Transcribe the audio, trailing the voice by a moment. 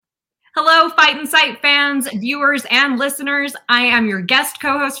Hello, Fight and Sight fans, viewers, and listeners. I am your guest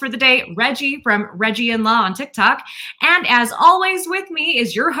co-host for the day, Reggie from Reggie in Law on TikTok. And as always with me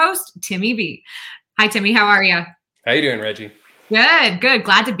is your host, Timmy B. Hi, Timmy. How are you? How you doing, Reggie? Good.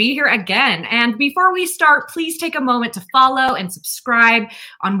 Glad to be here again. And before we start, please take a moment to follow and subscribe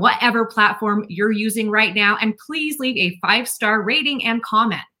on whatever platform you're using right now. And please leave a 5-star rating and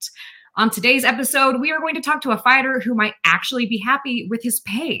comment. On today's episode, we are going to talk to a fighter who might actually be happy with his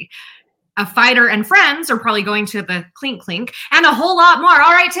pay. A fighter and friends are probably going to the clink clink and a whole lot more.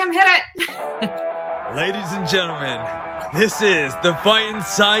 All right, Tim, hit it. Ladies and gentlemen, this is the Fight and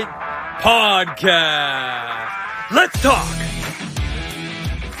Sight Podcast. Let's talk.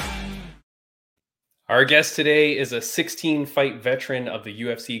 Our guest today is a 16-fight veteran of the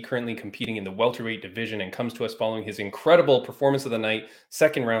UFC, currently competing in the welterweight division, and comes to us following his incredible performance of the night,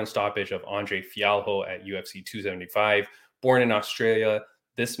 second-round stoppage of Andre Fialho at UFC 275. Born in Australia,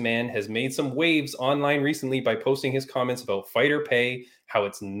 this man has made some waves online recently by posting his comments about fighter pay, how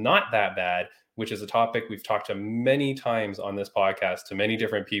it's not that bad, which is a topic we've talked to many times on this podcast, to many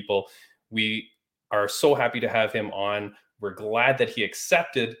different people. We are so happy to have him on. We're glad that he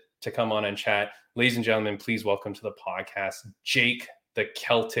accepted to come on and chat. Ladies and gentlemen, please welcome to the podcast, Jake the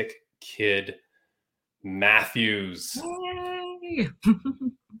Celtic Kid Matthews. Yay.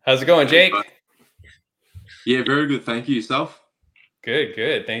 How's it going, Jake? Yeah, very good. Thank you. Yourself?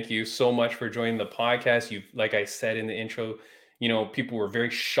 Good. Thank you so much for joining the podcast. You, like I said in the intro, people were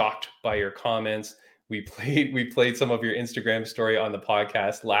very shocked by your comments. We played some of your Instagram story on the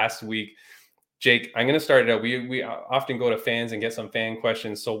podcast last week. Jake, I'm going to start it out. We often go to fans and get some fan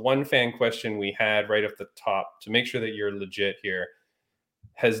questions. So one fan question we had right off the top, to make sure that you're legit here: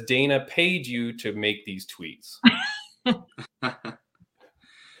 has Dana paid you to make these tweets?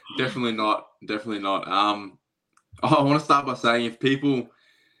 Definitely not. I want to start by saying if people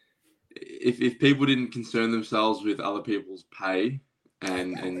didn't concern themselves with other people's pay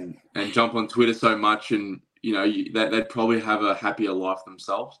and jump on Twitter so much, and they'd probably have a happier life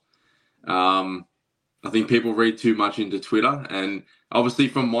themselves. I think people read too much into Twitter, and obviously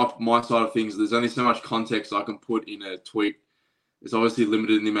from my side of things, there's only so much context I can put in a tweet. It's obviously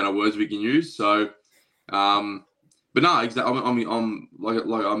limited in the amount of words we can use. So, but no, exactly. I'm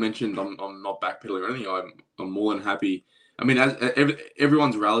like I mentioned, I'm not backpedaling or anything. I'm more than happy. I mean, as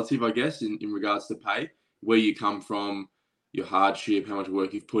everyone's relative, I guess, in regards to pay, where you come from, your hardship, how much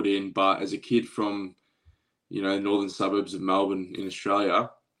work you've put in. But as a kid from, northern suburbs of Melbourne in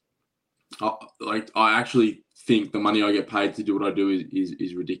Australia, I actually think the money I get paid to do what I do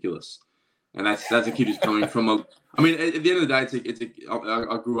is ridiculous, and that's a kid who's coming from at the end of the day,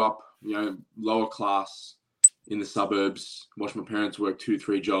 I grew up, lower class in the suburbs, watched my parents work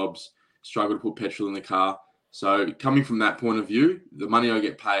 2-3 jobs, struggled to put petrol in the car. So coming from that point of view, the money I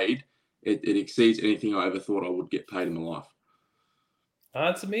get paid, it exceeds anything I ever thought I would get paid in my life.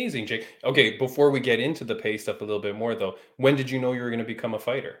 That's amazing, Jake. Okay, before we get into the pay stuff a little bit more, though, when did you know you were going to become a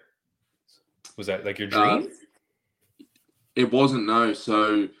fighter? Was that like your dream? It wasn't, no.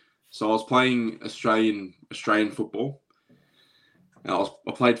 So I was playing Australian football. I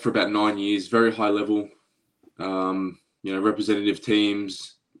played for about 9 years, very high level. Representative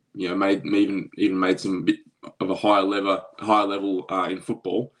teams. Made some bit of a higher level in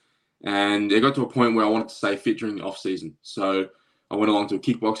football, and it got to a point where I wanted to stay fit during the off season. So I went along to a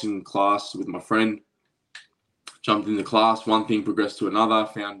kickboxing class with my friend. Jumped in the class, one thing progressed to another,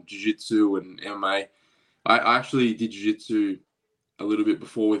 found jiu-jitsu and MMA. I actually did jiu-jitsu a little bit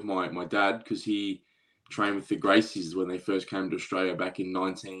before with my dad, because he trained with the Gracies when they first came to Australia back in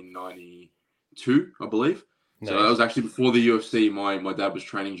 1992, I believe. Nice. So that was actually before the UFC. My dad was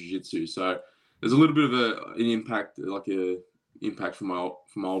training jiu-jitsu. So there's a little bit of an impact, from my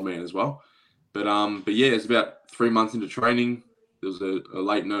old man as well. But yeah, it's about 3 months into training. There was a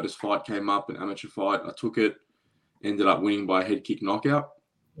late notice fight came up, an amateur fight. I took it. Ended up winning by a head kick knockout.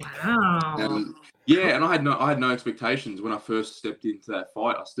 Wow. And I had no expectations when I first stepped into that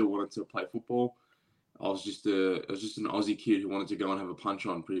fight. I still wanted to play football. I was just an Aussie kid who wanted to go and have a punch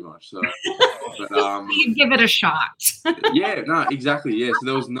on, pretty much. So, you'd give it a shot. Yeah, no, exactly. Yeah, so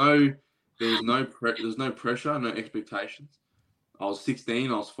there was no pressure, no expectations. I was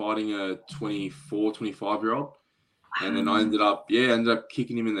 16. I was fighting a 24, 25-year-old. Wow. And then I ended up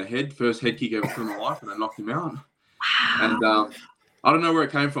kicking him in the head. First head kick ever from my life, and I knocked him out. And I don't know where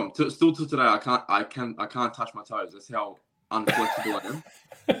it came from. Still to today, I can't touch my toes. That's how unflexible I am.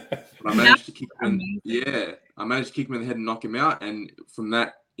 But I managed to kick him. I managed to kick him in the head and knock him out. And from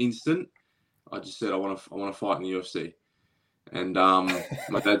that instant, I just said I want to fight in the UFC. And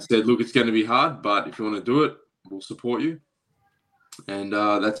my dad said, "Look, it's going to be hard, but if you want to do it, we'll support you." And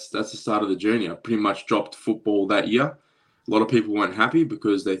that's the start of the journey. I pretty much dropped football that year. A lot of people weren't happy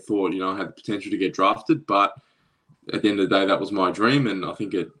because they thought, I had the potential to get drafted. But at the end of the day, that was my dream, and I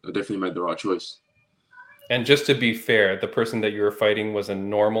think I definitely made the right choice. And just to be fair, the person that you were fighting was a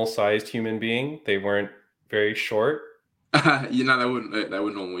normal-sized human being. They weren't very short. They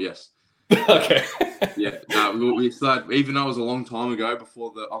were normal. Yes. Okay. Yeah. We started, even though it was a long time ago,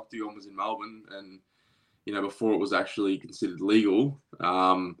 before the Octagon was in Melbourne, and before it was actually considered legal.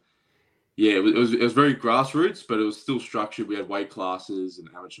 It was very grassroots, but it was still structured. We had weight classes and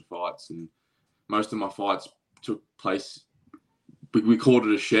amateur fights, and most of my fights took place. We called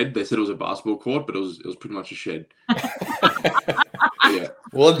it a shed. They said it was a basketball court, but it was pretty much a shed. Yeah.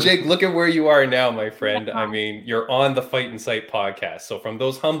 Well, Jake, look at where you are now, my friend. I mean, you're on the Fight Insight podcast. So from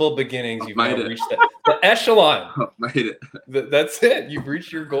those humble beginnings, you've now reached the echelon. I've made it. That's it. You've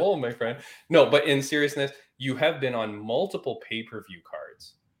reached your goal, my friend. No, but in seriousness, you have been on multiple pay-per-view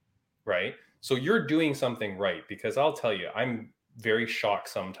cards, right? So you're doing something right, because I'll tell you, I'm very shocked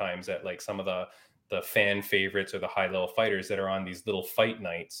sometimes at like some of the fan favorites or the high-level fighters that are on these little fight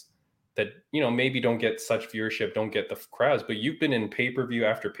nights that, maybe don't get such viewership, don't get the crowds, but you've been in pay-per-view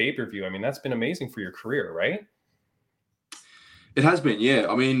after pay-per-view. I mean, that's been amazing for your career, right? It has been, yeah.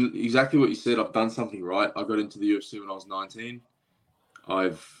 I mean, exactly what you said. I've done something right. I got into the UFC when I was 19.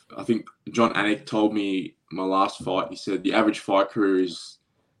 I think John Anik told me my last fight, he said the average fight career is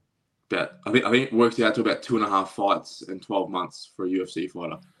about, I think it works out to about 2.5 fights and 12 months for a UFC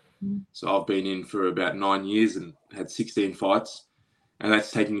fighter. So I've been in for about 9 years and had 16 fights. And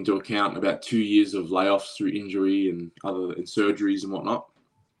that's taking into account about 2 years of layoffs through injury and surgeries and whatnot.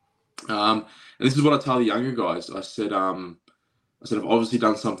 And this is what I tell the younger guys. I said, I've obviously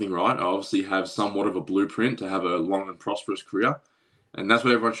done something right. I obviously have somewhat of a blueprint to have a long and prosperous career. And that's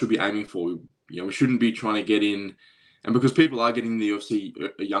what everyone should be aiming for. We shouldn't be trying to get in. And because people are getting in the UFC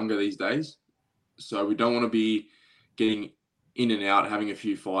younger these days, so we don't want to be getting in and out, having a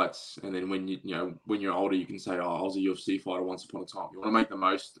few fights, and then when you're older, you can say, "Oh, I was a UFC fighter once upon a time." You want to make the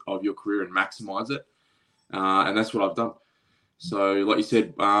most of your career and maximize it, and that's what I've done. So, like you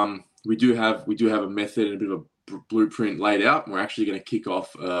said, we do have a method and a bit of a blueprint laid out. And we're actually going to kick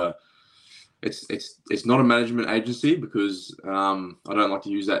off. It's not a management agency because I don't like to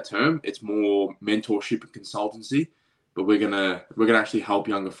use that term. It's more mentorship and consultancy. But we're gonna actually help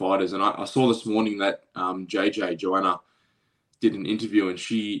younger fighters. And I saw this morning that Joanna did an interview, and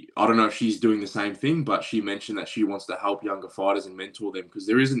I don't know if she's doing the same thing, but she mentioned that she wants to help younger fighters and mentor them, because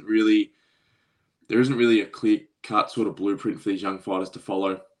there isn't really a clear-cut sort of blueprint for these young fighters to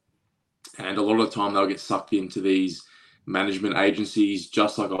follow. And a lot of the time they'll get sucked into these management agencies,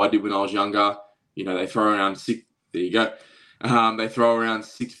 just like I did when I was younger. They throw around there you go. They throw around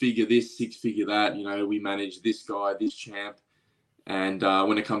 6-figure this, 6-figure that. We manage this guy, this champ. And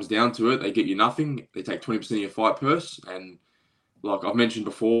when it comes down to it, they get you nothing. They take 20% of your fight purse. And like I've mentioned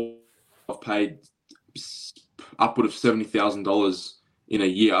before, I've paid upward of $70,000 in a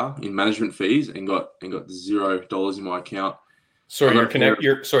year in management fees and got $0 in my account. Sorry,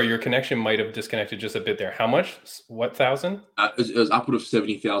 your connection might have disconnected just a bit there. How much? What thousand? It was upward of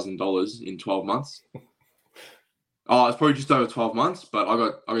 $70,000 in 12 months. Oh, it's probably just over 12 months, but I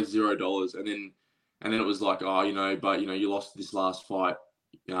got $0, and then it was like, but you lost this last fight.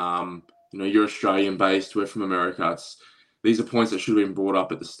 You're Australian based. We're from America. These are points that should have been brought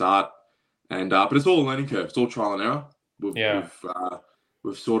up at the start, and but it's all a learning curve. It's all trial and error.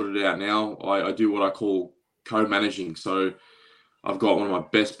 We've sorted it out now. I do what I call co-managing. So I've got one of my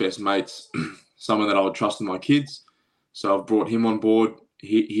best mates, someone that I would trust with my kids. So I've brought him on board.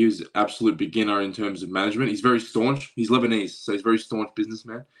 He was an absolute beginner in terms of management. He's very staunch. He's Lebanese, so he's a very staunch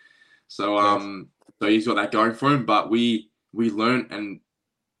businessman. So so he's got that going for him. But we learned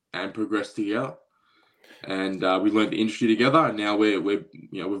and progressed together. And we learned the industry together, and now we've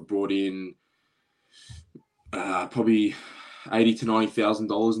brought in probably $80,000 to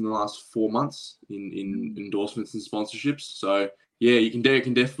 $90,000 in the last 4 months in endorsements and sponsorships. So yeah, we can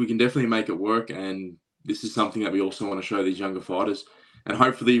definitely make it work, and this is something that we also want to show these younger fighters, and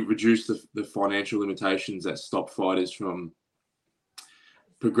hopefully reduce the financial limitations that stop fighters from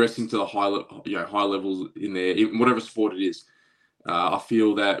progressing to the high levels in whatever sport it is. I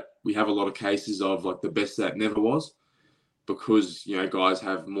feel that we have a lot of cases of like the best that never was, because guys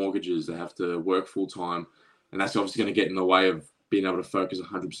have mortgages, they have to work full time, and that's obviously going to get in the way of being able to focus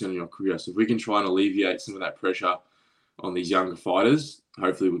 100% on your career. So if we can try and alleviate some of that pressure on these younger fighters,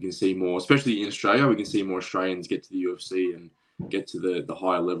 hopefully we can see more, especially in Australia, we can see more Australians get to the UFC and get to the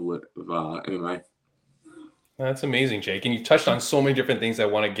higher level of MMA. That's amazing, Jake. And you've touched on so many different things I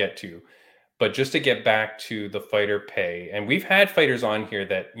want to get to. But just to get back to the fighter pay, and we've had fighters on here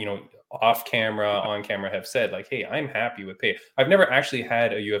that, off camera, on camera have said like, hey, I'm happy with pay. I've never actually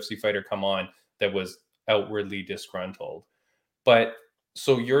had a UFC fighter come on that was outwardly disgruntled. But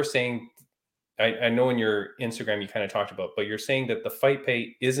so you're saying, I know in your Instagram you kind of talked about, but you're saying that the fight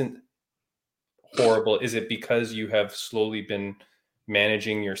pay isn't horrible. Is it because you have slowly been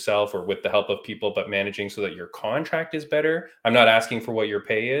managing yourself or with the help of people, but managing so that your contract is better? I'm not asking for what your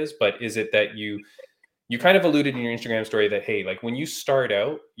pay is, but is it that you kind of alluded in your Instagram story that, hey, like when you start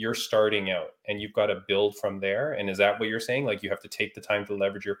out, you're starting out and you've got to build from there. And is that what you're saying? Like you have to take the time to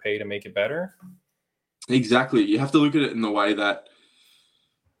leverage your pay to make it better? Exactly. You have to look at it in the way that,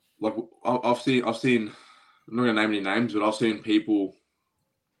 like, I've seen, I'm not going to name any names, but I've seen people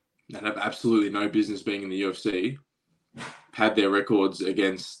that have absolutely no business being in the UFC had their records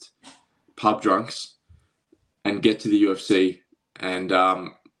against pub drunks and get to the UFC and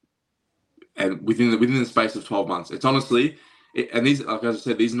within the space of 12 months. It's honestly, and these, like I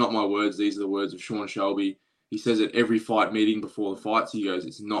said, these are not my words. These are the words of Sean Shelby. He says at every fight meeting before the fights, he goes,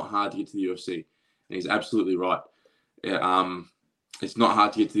 it's not hard to get to the UFC. And he's absolutely right. It's not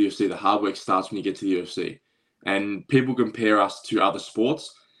hard to get to the UFC. The hard work starts when you get to the UFC. And people compare us to other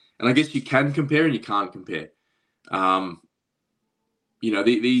sports. And I guess you can compare and you can't compare.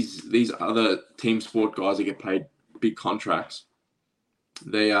 These other team sport guys that get paid big contracts,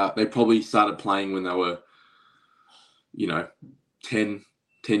 they probably started playing when they were, 10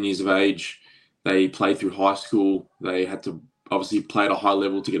 years of age. They played through high school. They had to obviously play at a high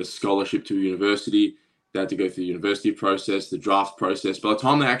level to get a scholarship to a university. They had to go through the university process, the draft process. By the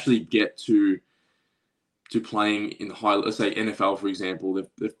time they actually get to playing in the high, let's say NFL, for example,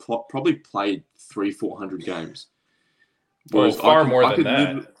 they've probably played 300-400 games. Well, far more than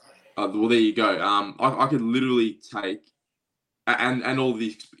that. Well, there you go. I could literally take, and all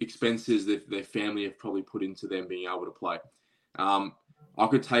the expenses that their family have probably put into them being able to play. I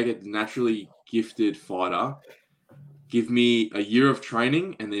could take a naturally gifted fighter, give me a year of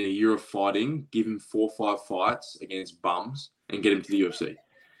training and then a year of fighting, give him 4 or 5 fights against bums and get him to the UFC.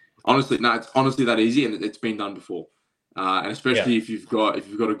 Honestly, no, it's honestly that easy, and it's been done before. And especially if you've got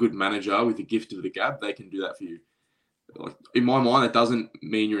a good manager with the gift of the gab, they can do that for you. Like, in my mind, that doesn't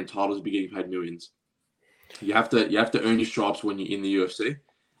mean you're entitled to be getting paid millions. You have to earn your stripes when you're in the UFC.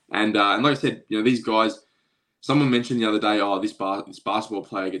 And like I said, these guys. Someone mentioned the other day, this basketball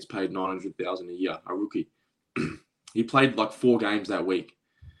player gets paid $900,000 a year, a rookie. He played like 4 games that week.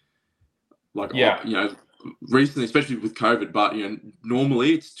 Recently, especially with COVID, but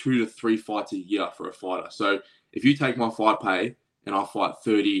normally it's 2 to 3 fights a year for a fighter. So if you take my fight pay and I fight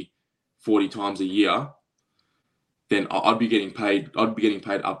 30, 40 times a year, then I'd be getting paid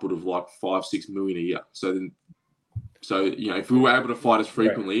upward of like 5-6 million a year. So if we were able to fight as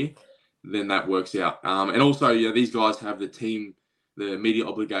frequently, then that works out. And also, these guys have the media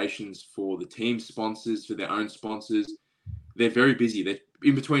obligations for the team sponsors, for their own sponsors. They're very busy. They're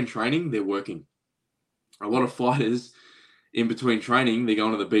in between training, they're working. A lot of fighters in between training, they're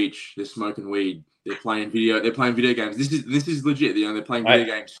going to the beach, they're smoking weed, they're playing video games. This is legit. They're playing video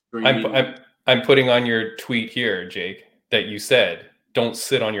games. I'm putting on your tweet here, Jake, that you said, don't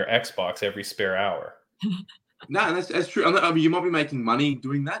sit on your Xbox every spare hour. No, that's true. I mean, you might be making money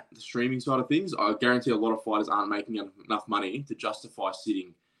doing that, the streaming side of things. I guarantee a lot of fighters aren't making enough money to justify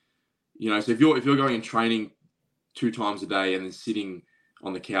sitting. So if you're going and training 2 times a day and then sitting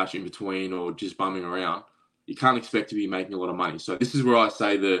on the couch in between or just bumming around, you can't expect to be making a lot of money. So this is where I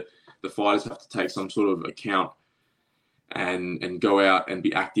say the fighters have to take some sort of account and go out and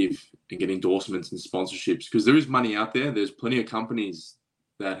be active and get endorsements and sponsorships, because there is money out there. There's plenty of companies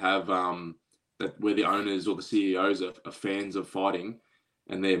that have where the owners or the CEOs are fans of fighting,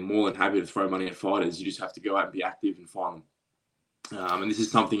 and they're more than happy to throw money at fighters. You just have to go out and be active and find them. And this is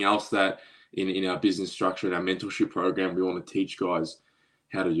something else that in our business structure and our mentorship program, we want to teach guys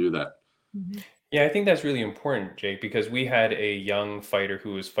how to do that. Mm-hmm. Yeah, I think that's really important, Jake, because we had a young fighter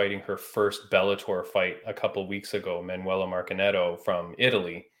who was fighting her first Bellator fight a couple of weeks ago, Manuela Marcinetto from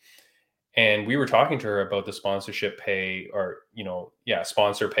Italy. And we were talking to her about the sponsorship pay or,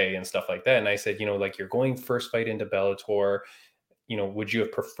 sponsor pay and stuff like that. And I said, like, you're going first fight into Bellator, would you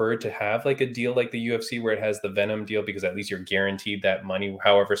have preferred to have like a deal like the UFC where it has the Venom deal, because at least you're guaranteed that money,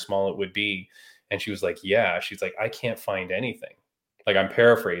 however small it would be? And she was like, yeah, she's like, I can't find anything. Like, I'm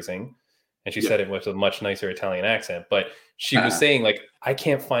paraphrasing. And she said it with a much nicer Italian accent, but she was saying like, I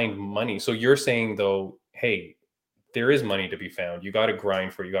can't find money. So you're saying though, hey, there is money to be found. You got to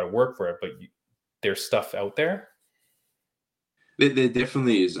grind for it. You got to work for it, but there's stuff out there. There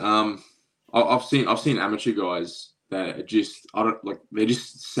definitely is. I've seen amateur guys that are just they're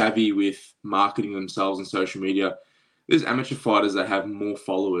just savvy with marketing themselves on social media. There's amateur fighters that have more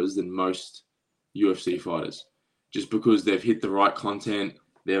followers than most UFC fighters, just because they've hit the right content.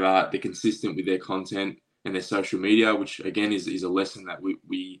 They're consistent with their content and their social media, which again is a lesson that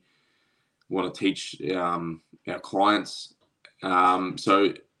we want to teach our clients.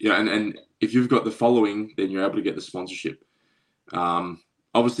 So and if you've got the following, then you're able to get the sponsorship.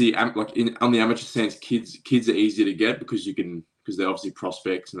 Obviously, on the amateur sense, kids are easier to get because they're obviously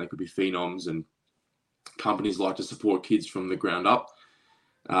prospects and they could be phenoms, and companies like to support kids from the ground up.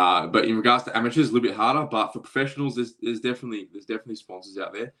 But in regards to amateurs, a little bit harder. But for professionals, there's definitely sponsors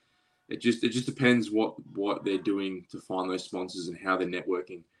out there. It just depends what they're doing to find those sponsors and how they're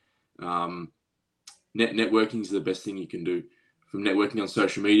networking. Networking is the best thing you can do. From networking on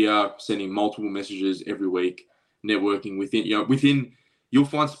social media, sending multiple messages every week, networking within you'll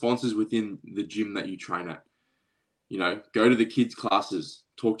find sponsors within the gym that you train at. Go to the kids' classes,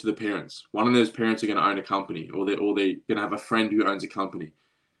 talk to the parents. One of those parents are going to own a company, or they're going to have a friend who owns a company,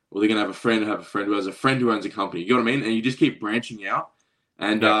 or they're going to have a friend who has a friend who owns a company. You know what I mean? And you just keep branching out.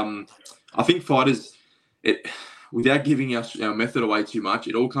 And I think fighters, without giving our method away too much,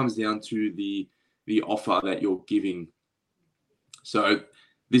 it all comes down to the offer that you're giving. So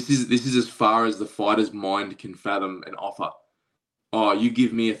this is as far as the fighter's mind can fathom an offer. Oh, you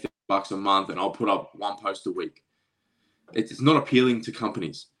give me $1,000 a month and I'll put up one post a week. It's not appealing to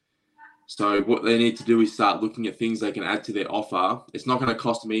companies. So what they need to do is start looking at things they can add to their offer. It's not going to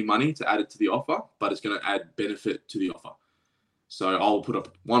cost me money to add it to the offer, but it's going to add benefit to the offer. So I'll put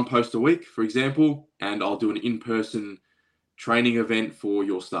up one post a week, for example, and I'll do an in-person training event for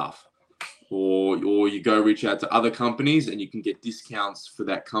your staff. Or you go reach out to other companies and you can get discounts for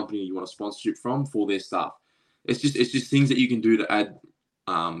that company you want a sponsorship from for their staff. It's just things that you can do to add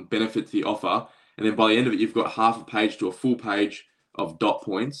benefit to the offer. And then by the end of it, you've got half a page to a full page of dot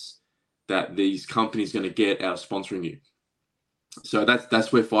points that these companies are going to get out of sponsoring you. So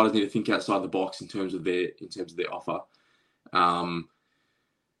that's where fighters need to think outside the box in terms of their offer. But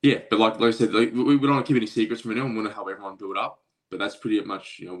like I said, we don't want to keep any secrets from anyone. We want to help everyone build up. But that's pretty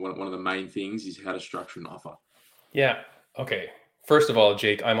much one of the main things is how to structure an offer. Yeah. Okay. First of all,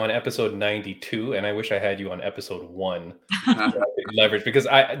 Jake, I'm on episode 92, and I wish I had you on episode 1. Leverage, because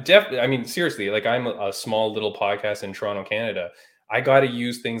I mean, seriously, like I'm a small little podcast in Toronto, Canada. I got to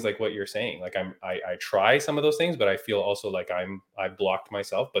use things like what you're saying. Like I try some of those things, but I feel also like I blocked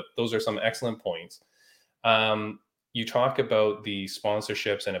myself. But those are some excellent points. You talk about the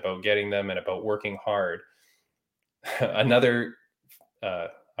sponsorships and about getting them and about working hard. Another, I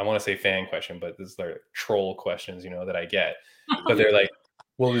want to say fan question, but this is like troll questions, that I get. But they're like,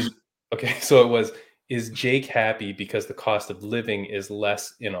 well, is Jake happy because the cost of living is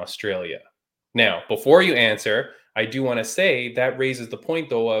less in Australia? Now, before you answer, I do want to say that raises the point,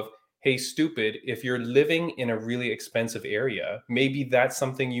 though, of, hey, stupid, if you're living in a really expensive area, maybe that's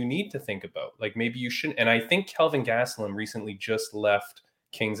something you need to think about. Like maybe you shouldn't. And I think Kelvin Gastelum recently just left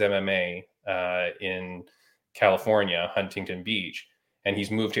King's MMA in California, Huntington Beach, and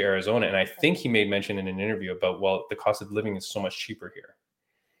he's moved to Arizona. And I think he made mention in an interview about, well, the cost of living is so much cheaper here.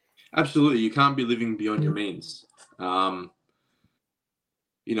 Absolutely. You can't be living beyond your means.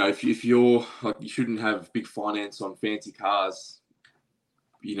 If you're like, you shouldn't have big finance on fancy cars,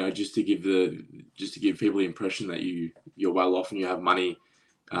 just to give people the impression that you're well off and you have money.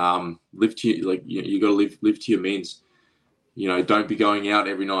 Live to you got to live to your means. Don't be going out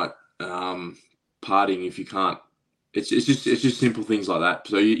every night, partying if you can't. It's just simple things like that.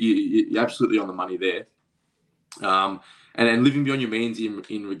 So you're absolutely on the money there. And living beyond your means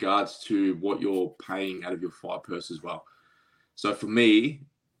in regards to what you're paying out of your fight purse as well. So for me,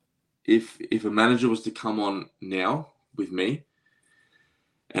 if a manager was to come on now with me,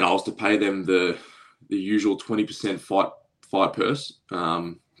 and I was to pay them the usual 20% fight purse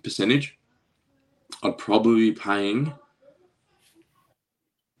percentage, I'd probably be paying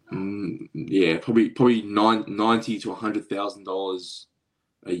probably $90,000 to $100,000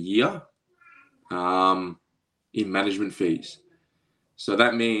 a year in management fees. So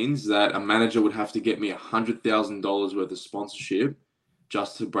that means that a manager would have to get me $100,000 worth of sponsorship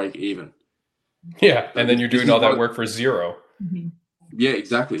just to break even. Yeah, and then you're doing all that work for zero. Mm-hmm. Yeah,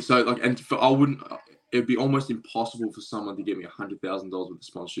 exactly. So it'd be almost impossible for someone to get me $100,000 worth of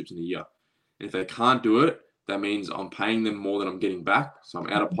sponsorships in a year. And if they can't do it, that means I'm paying them more than I'm getting back. So I'm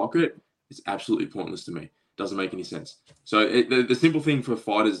out of pocket. It's absolutely pointless to me. Doesn't make any sense. So the simple thing for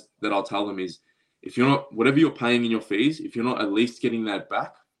fighters that I'll tell them is, if you're not, whatever you're paying in your fees, if you're not at least getting that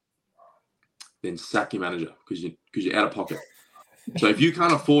back, then sack your manager because you're out of pocket. So if you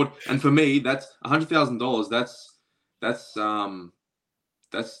can't afford, and for me, that's $100,000. that's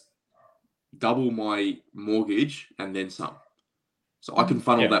double my mortgage and then some. So I can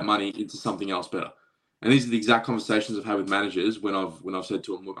funnel that money into something else better. And these are the exact conversations I've had with managers when I've said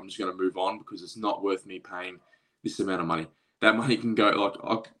to them, look, I'm just going to move on because it's not worth me paying this amount of money. That money can go,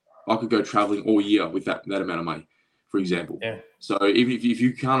 like I could go traveling all year with that amount of money, for example. Yeah. So even if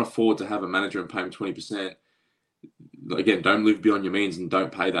you can't afford to have a manager and pay them 20%, again, don't live beyond your means and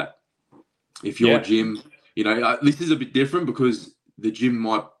don't pay that. If your gym, this is a bit different because the gym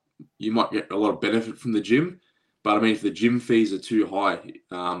you might get a lot of benefit from the gym. But I mean, if the gym fees are too high,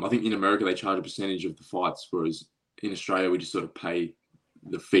 I think in America they charge a percentage of the fights, whereas in Australia we just sort of pay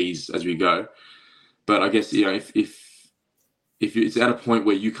the fees as we go. But I guess if it's at a point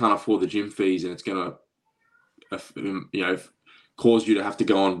where you can't afford the gym fees and it's going to, cause you to have to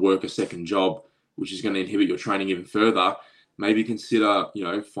go and work a second job, which is going to inhibit your training even further, maybe consider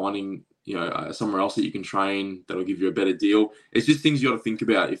finding somewhere else that you can train that'll give you a better deal. It's just things you got to think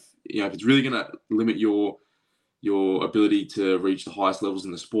about. If it's really going to limit your ability to reach the highest levels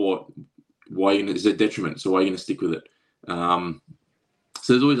in the sport, is a detriment. So why are you going to stick with it? So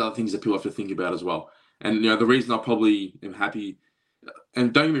there's always other things that people have to think about as well. And the reason I probably am happy,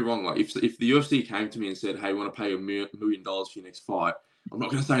 and don't get me wrong, like if the UFC came to me and said, "Hey, we want to pay $1 million for your next fight," I'm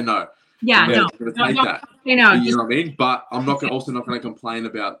not going to say no. Yeah, I'm going to take that. You know what I mean? But I'm also not going to complain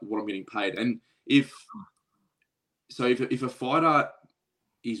about what I'm getting paid. And if a fighter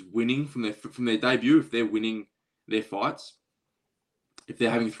is winning from their debut, if they're winning their fights, if they're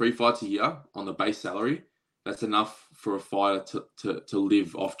having 3 fights a year on the base salary, that's enough for a fighter to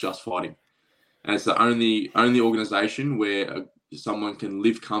live off just fighting. And it's the only organization where someone can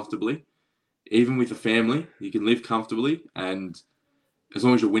live comfortably, even with a family. You can live comfortably, and as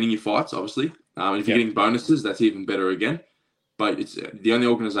long as you're winning your fights, obviously. If you're getting bonuses, that's even better again. But it's the only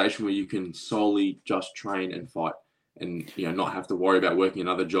organization where you can solely just train and fight, and not have to worry about working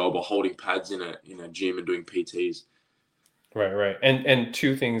another job or holding pads in a gym and doing PTs. Right. And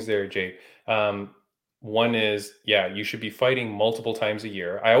 2 things there, Jay. One is, you should be fighting multiple times a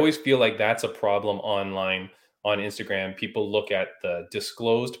year. I always feel like that's a problem online on Instagram. People look at the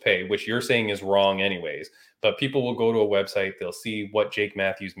disclosed pay, which you're saying is wrong anyways, but people will go to a website, they'll see what Jake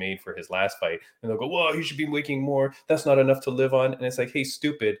Matthews made for his last fight, and they'll go, whoa, he should be making more. That's not enough to live on. And it's like, hey,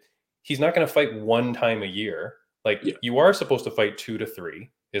 stupid. He's not going to fight 1 time a year. You are supposed to fight 2 to 3,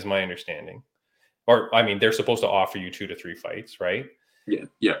 is my understanding. Or, I mean, they're supposed to offer you 2 to 3 fights, right?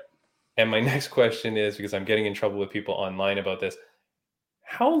 Yeah. And my next question is, because I'm getting in trouble with people online about this,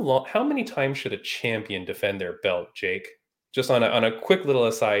 how many times should a champion defend their belt, Jake? Just on a quick little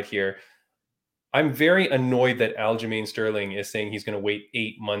aside here, I'm very annoyed that Aljamain Sterling is saying he's going to wait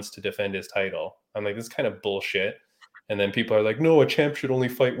 8 months to defend his title. I'm like, this is kind of bullshit. And then people are like, no, a champ should only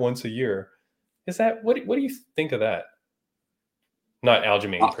fight once a year. Is that what do you think of that? Not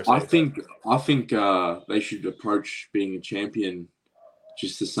Aljamain per se. I think they should approach being a champion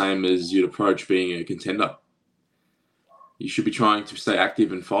just the same as you'd approach being a contender. You should be trying to stay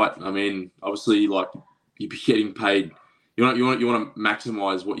active and fight. I mean, obviously, you'd be getting paid. You want to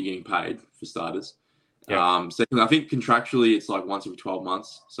maximize what you're getting paid for starters. Yeah. Secondly, I think contractually it's like once every 12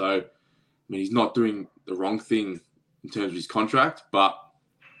 months. So, I mean, he's not doing the wrong thing in terms of his contract, but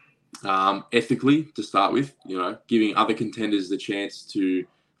ethically, to start with, giving other contenders the chance to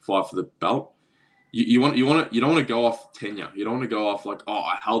fight for the belt. You don't want to go off tenure. You don't want to go off like, oh,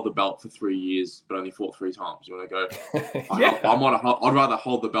 I held the belt for 3 years but only fought 3 times. You want to go, I'd rather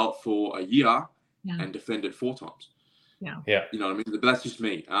hold the belt for a year and defend it 4 times. Yeah. You know what I mean? But that's just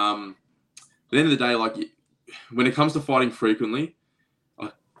me. At the end of the day, when it comes to fighting frequently,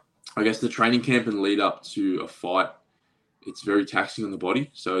 I guess the training camp and lead up to a fight, it's very taxing on the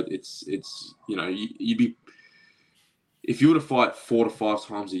body. So it's you'd be, if you were to fight 4 to 5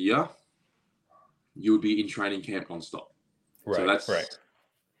 times a year, you would be in training camp nonstop. Right. So that's right.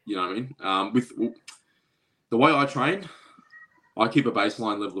 You know what I mean? With the way I train, I keep a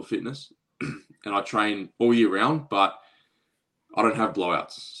baseline level of fitness, and I train all year round, but I don't have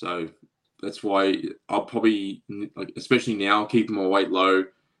blowouts. So that's why I'll probably, especially now, keeping my weight low,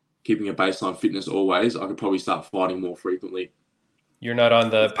 keeping a baseline fitness always, I could probably start fighting more frequently. You're not on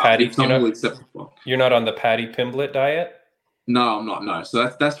the Paddy. You're not on the Paddy Pimblett diet. No, I'm not. No, so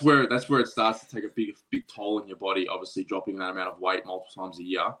that's where it starts to take a big toll on your body. Obviously, dropping that amount of weight multiple times a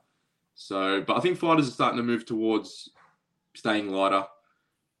year. So, but I think fighters are starting to move towards staying lighter.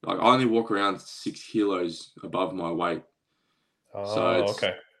 I only walk around 6 kilos above my weight. Oh, so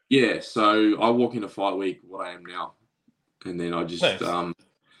okay. Yeah, so I walk into fight week what I am now, and then I just nice.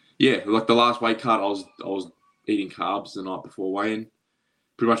 Like the last weight cut, I was eating carbs the night before weigh-in,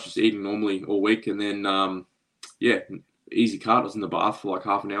 pretty much just eating normally all week, and then yeah, easy cut. I was in the bath for like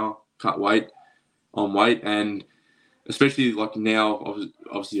half an hour, cut weight, on weight, and especially like now,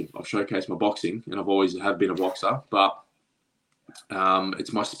 obviously I've showcased my boxing, and I've always have been a boxer, but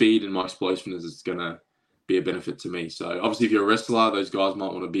it's my speed and my explosiveness that's going to be a benefit to me. So obviously if you're a wrestler, those guys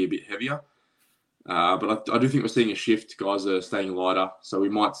might want to be a bit heavier. But I do think we're seeing a shift. Guys are staying lighter. So we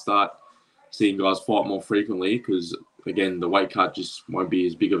might start seeing guys fight more frequently because, again, the weight cut just won't be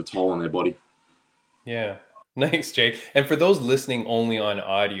as big of a toll on their body. Yeah. Nice, Jake. And for those listening only on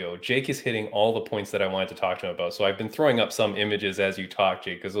audio, Jake is hitting all the points that I wanted to talk to him about. So I've been throwing up some images as you talk,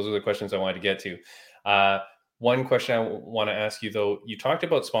 Jake, because those are the questions I wanted to get to. One question I want to ask you, though, you talked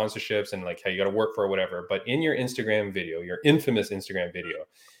about sponsorships and like how you got to work for whatever, but in your Instagram video, your infamous Instagram video,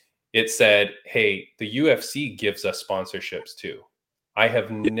 it said, hey, the UFC gives us sponsorships too. I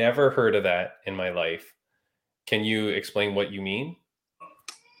have never heard of that in my life. Can you explain what you mean?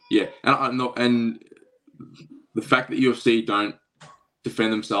 Yeah. And the fact that UFC don't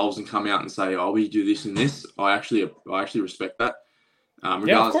defend themselves and come out and say, oh, we do this and this, I actually respect that.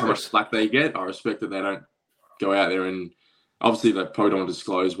 Regardless of how much slack they get, I respect that they don't go out there and obviously they probably don't want to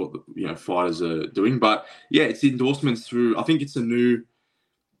disclose what the fighters are doing. But yeah, it's endorsements through, I think it's a new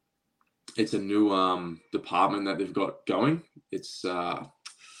department that they've got going. It's I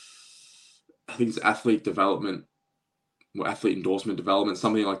think it's athlete development, or athlete endorsement development,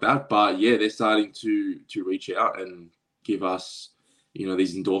 something like that. But yeah, they're starting to reach out and give us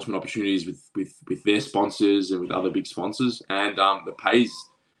these endorsement opportunities with their sponsors and with other big sponsors, and the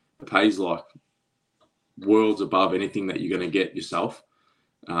pays like worlds above anything that you're going to get yourself.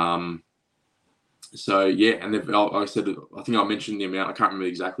 So yeah, and they've, like I said, I think I mentioned the amount. I can't remember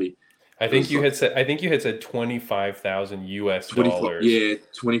exactly. I think you had said $25,000 US. Yeah,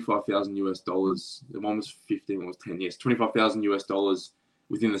 $25,000 US. The one was 15, one was 10. Yes, $25,000 US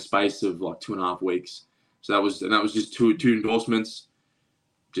within the space of like 2.5 weeks. So that was just two endorsements.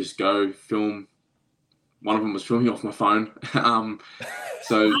 Just go film. One of them was filming off my phone.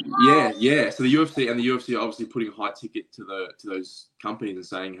 So yeah. So the UFC are obviously putting a high ticket to those companies and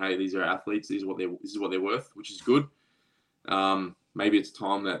saying, hey, these are athletes. This is what they're worth, which is good. Maybe it's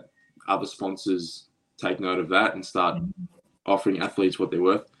time that other sponsors take note of that and start offering athletes what they're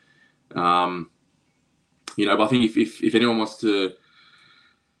worth. But I think if anyone wants to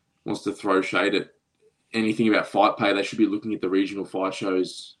throw shade at anything about fight pay, they should be looking at the regional fight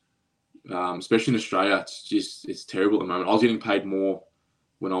shows, especially in Australia. It's terrible at the moment. I was getting paid more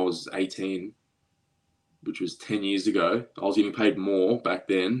when I was 18, which was 10 years ago. I was getting paid more back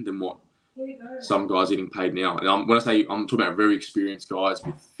then than what some guys are getting paid now. And when I say I'm talking about very experienced guys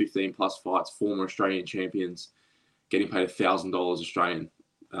with 15 plus fights, former Australian champions, getting paid $1,000 Australian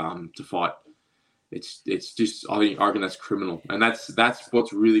to fight. It's just I reckon that's criminal, and that's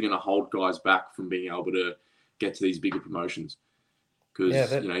what's really going to hold guys back from being able to get to these bigger promotions.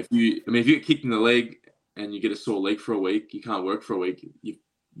 Because if you get kicked in the leg and you get a sore leg for a week, you can't work for a week.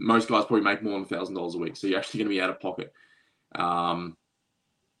 Most guys probably make more than $1,000 a week, so you're actually going to be out of pocket.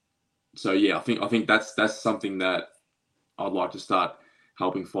 So yeah, I think that's something that I'd like to start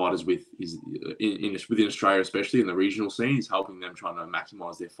helping fighters with is within Australia, especially in the regional scene, is helping them trying to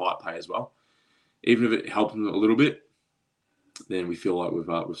maximize their fight pay as well. Even if it helps them a little bit, then we feel like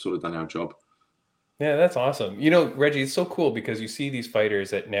we've sort of done our job. Yeah, that's awesome. Reggie, it's so cool because you see these fighters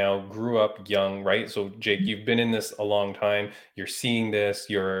that now grew up young, right? So Jake, you've been in this a long time. You're seeing this.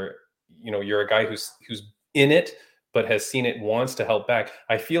 You're a guy who's in it, but has seen it, wants to help back.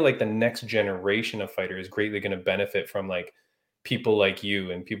 I feel like the next generation of fighters is greatly going to benefit from like people like you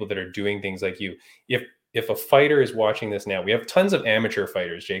and people that are doing things like you. If a fighter is watching this now, we have tons of amateur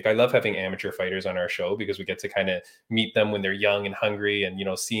fighters, Jake. I love having amateur fighters on our show because we get to kind of meet them when they're young and hungry and,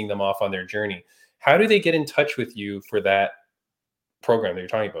 seeing them off on their journey. How do they get in touch with you for that program that you're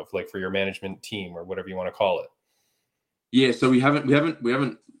talking about, like for your management team or whatever you want to call it? Yeah, so we haven't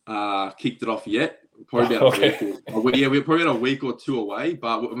kicked it off yet. We're probably about we're probably about a week or two away.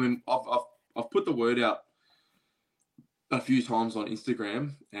 But I mean, I've put the word out a few times on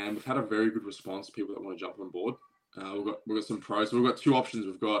Instagram, and we've had a very good response. People that want to jump on board. We've got some pros. So we've got two options.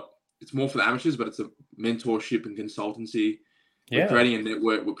 It's more for the amateurs, but it's a mentorship and consultancy. Yeah. We're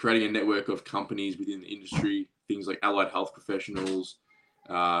creating a network of companies within the industry, things like allied health professionals,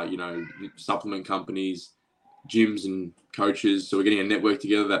 supplement companies, gyms and coaches. So we're getting a network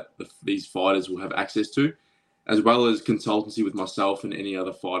together that these fighters will have access to, as well as consultancy with myself and any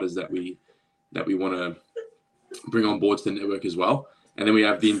other fighters that we want to bring on board to the network as well. And then we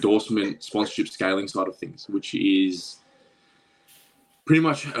have the endorsement sponsorship scaling side of things, which is pretty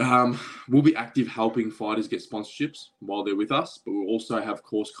much we'll be active helping fighters get sponsorships while they're with us, but we'll also have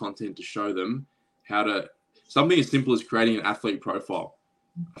course content to show them how to. something as simple as creating an athlete profile,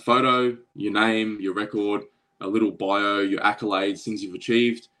 a photo, your name, your record, a little bio, your accolades, things you've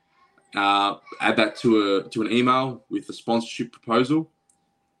achieved. Add that to an email with a sponsorship proposal,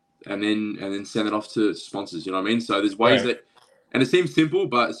 and then send it off to sponsors. You know what I mean? So there's ways that, and it seems simple,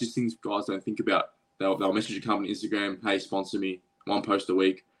 but it's just things guys don't think about. They'll message a company Instagram, hey, sponsor me, 1 post a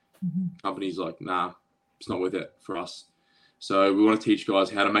week. Company's like, nah, it's not worth it for us. So we want to teach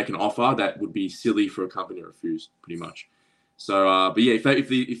guys how to make an offer that would be silly for a company to refuse, pretty much. So, but yeah, if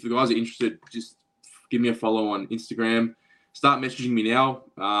the guys are interested, just give me a follow on Instagram. Start messaging me now,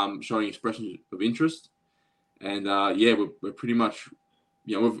 showing expressions of interest. And yeah, we're pretty much,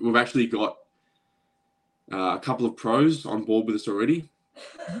 you know, we've actually got a couple of pros on board with us already,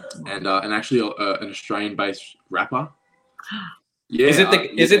 and actually an Australian-based rapper. Yeah,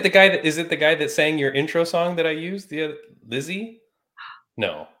 is it the guy that sang your intro song that I used? The Lizzie?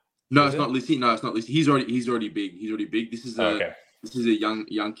 No, it's not Lizzie. No, it's not Lizzie. He's already big. This is a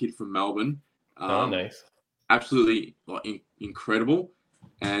young kid from Melbourne. Oh, nice. Absolutely incredible.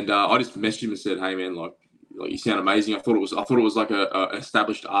 And I just messaged him and said, "Hey man, like you sound amazing." I thought it was like an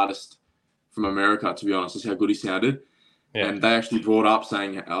established artist from America. To be honest, that's how good he sounded. Yeah. And they actually brought up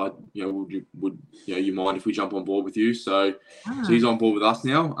saying, you know, would you mind if we jump on board with you? So he's on board with us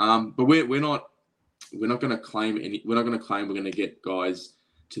now. But we're not going to claim we're going to get guys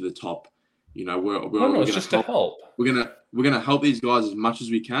to the top. You know, we're going to help. We're going to help these guys as much as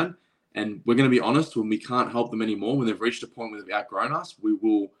we can. And we're going to be honest, when we can't help them anymore, when they've reached a point where they've outgrown us, we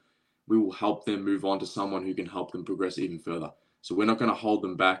will help them move on to someone who can help them progress even further. So we're not going to hold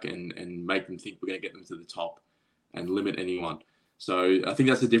them back and make them think we're going to get them to the top and limit anyone. So I think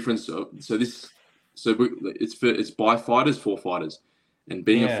that's the difference. It's by fighters for fighters. And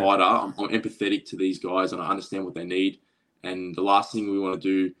being a fighter, I'm empathetic to these guys and I understand what they need. And the last thing we want to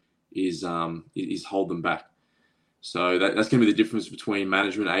do is hold them back. So that's going to be the difference between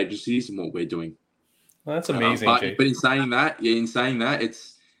management agencies and what we're doing. Well, that's amazing. But in saying that,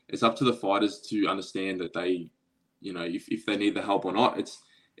 it's up to the fighters to understand that they, you know, if they need the help or not.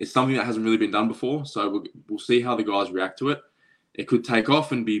 It's something that hasn't really been done before. So we'll see how the guys react to it. It could take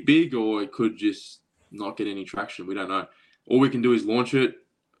off and be big, or it could just not get any traction. We don't know. All we can do is launch it,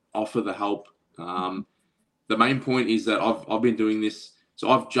 offer the help. The main point is that I've been doing this. So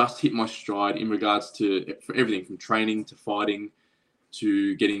I've just hit my stride in regards to for everything from training to fighting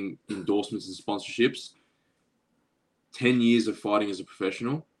to getting endorsements and sponsorships. 10 years of fighting as a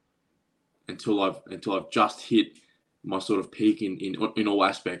professional until I've just hit my sort of peak in all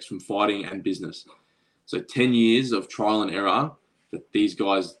aspects, from fighting and business. So 10 years of trial and error that these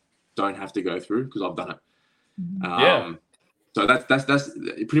guys don't have to go through because I've done it. So that's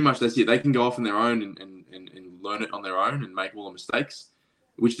pretty much that's it. They can go off on their own and learn it on their own and make all the mistakes,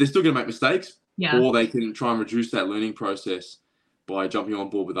 which they're still going to make mistakes, or they can try and reduce that learning process by jumping on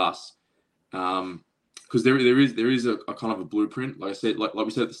board with us. Because there is a kind of a blueprint. Like I said, like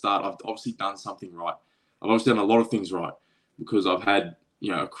we said at the start, I've obviously done something right. I've obviously done a lot of things right because I've had,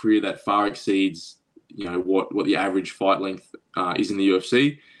 you know, a career that far exceeds, you know, what the average fight length is in the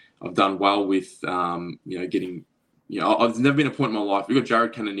UFC. I've done well with, you know, getting, you know, I've never been a point in my life. We've got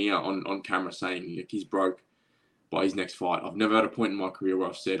Jared Cannonier on camera saying he's broke by his next fight. I've never had a point in my career where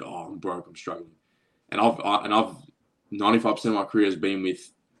I've said, "Oh, I'm broke, I'm struggling," and I've 95% of my career has been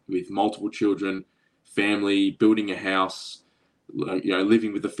with multiple children, family, building a house, you know,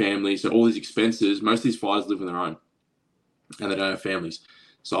 living with the family. So all these expenses, most of these fighters live on their own, and they don't have families.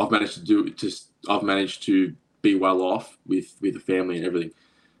 So I've managed to be well off with the family and everything.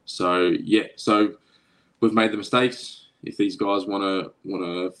 So so we've made the mistakes. If these guys want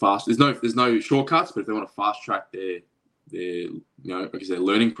to fast, there's no shortcuts. But if they want to fast track their you know, like I said,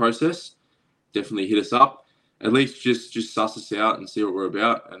 learning process, definitely hit us up. At least just suss us out and see what we're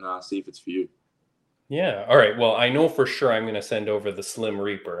about, and see if it's for you. Yeah. All right. Well, I know for sure I'm going to send over the Slim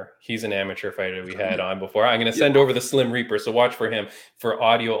Reaper. He's an amateur fighter we had on before. I'm going to send over the Slim Reaper. So watch for him. For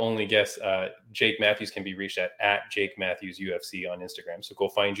audio only guests, Jake Matthews can be reached at Jake Matthews UFC on Instagram. So go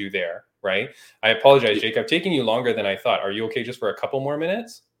find you there. Right. I apologize, Jake. I've taken you longer than I thought. Are you okay just for a couple more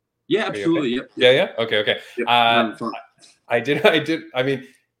minutes? Yeah, absolutely. Okay? Yeah. Okay. Yep. I mean,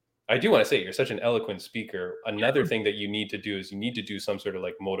 I do want to say you're such an eloquent speaker. Another thing that you need to do is you need to do some sort of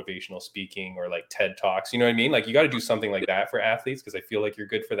like motivational speaking or like TED Talks. You know what I mean? Like you got to do something like that for athletes, because I feel like you're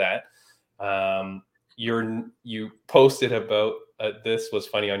good for that. You posted about this was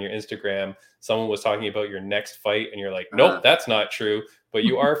funny on your Instagram. Someone was talking about your next fight and you're like, nope, that's not true. But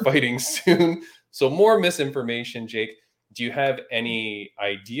you are fighting soon. So more misinformation, Jake. Do you have any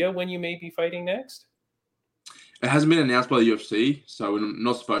idea when you may be fighting next? It hasn't been announced by the UFC, so we're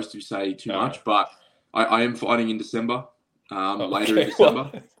not supposed to say too much. But I am fighting in December. Later in Okay, December.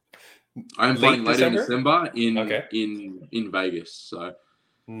 well, I am late fighting later in December? December Okay. in Vegas. So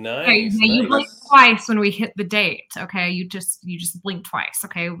Okay, Nice, you nice. blink twice when we hit the date. Okay, you just blink twice.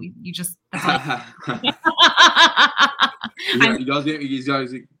 Okay, that's all. you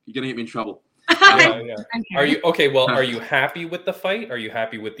guys, you're gonna get me in trouble. Yeah. Are Okay. you okay? Well, are you happy with the fight? Are you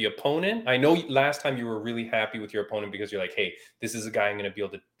happy with the opponent? I know last time you were really happy with your opponent because you're like, hey, this is a guy I'm going to be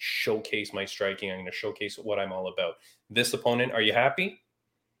able to showcase my striking. I'm going to showcase what I'm all about. This opponent, are you happy?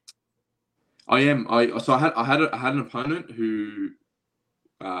 I am. I had an opponent who,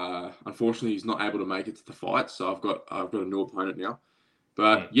 unfortunately, is not able to make it to the fight. So I've got a new opponent now.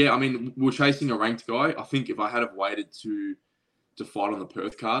 But yeah, I mean, we're chasing a ranked guy. I think if I had have waited to fight on the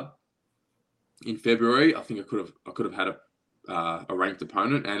Perth card in February, I think I could have had a ranked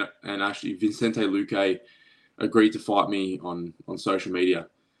opponent. And actually, Vicente Luque agreed to fight me on social media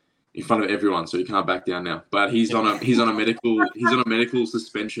in front of everyone, so he can't back down now. But he's on a medical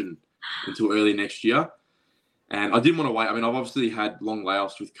suspension until early next year. And I didn't want to wait. I mean, I've obviously had long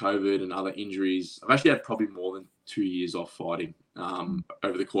layoffs with COVID and other injuries. I've actually had probably more than 2 years off fighting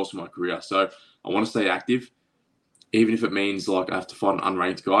over the course of my career. So I want to stay active, even if it means like I have to fight an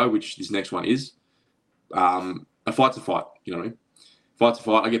unranked guy, which this next one is. A fight's a fight, you know what I mean? Fight's a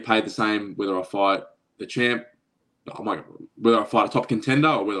fight. I get paid the same whether I fight the champ, whether I fight a top contender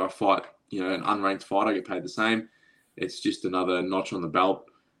or whether I fight, an unranked fight, I get paid the same. It's just another notch on the belt.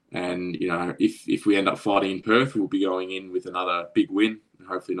 And, if we end up fighting in Perth, we'll be going in with another big win and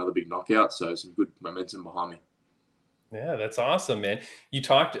hopefully another big knockout. So some good momentum behind me. Yeah, that's awesome, man. You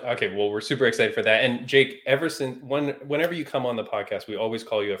talked. Okay, well, we're super excited for that. And Jake, whenever you come on the podcast, we always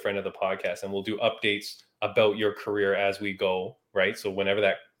call you a friend of the podcast, and we'll do updates about your career as we go, right? So whenever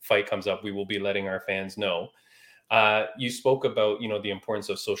that fight comes up, we will be letting our fans know. You spoke about, the importance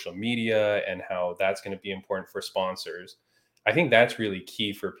of social media and how that's going to be important for sponsors. I think that's really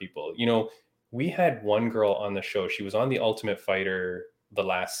key for people. We had one girl on the show. She was on The Ultimate Fighter, the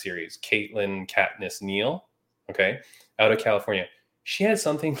last series, Caitlin Katniss Neal. Okay, out of California. She had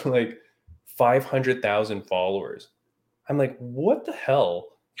something like 500,000 followers. I'm like, what the hell?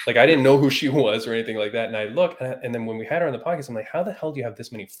 Like, I didn't know who she was or anything like that. And I look, and then when we had her on the podcast, I'm like, how the hell do you have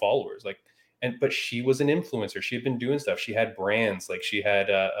this many followers? Like, but she was an influencer. She had been doing stuff. She had brands, like she had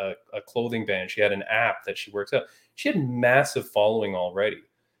a clothing brand. She had an app that she works out. She had massive following already.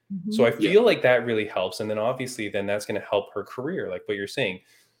 Mm-hmm. So I feel like that really helps. And then obviously then that's going to help her career, like what you're saying.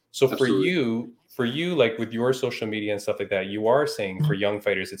 So Absolutely. for you, like with your social media and stuff like that, you are saying for young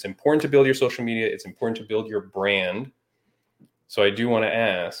fighters, it's important to build your social media. It's important to build your brand. So I do want to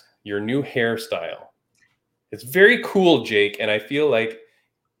ask your new hairstyle. It's very cool, Jake. And I feel like,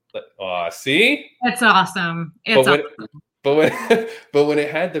 see? That's awesome. But when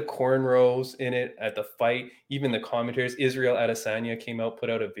it had the cornrows in it at the fight, even the commentators, Israel Adesanya came out, put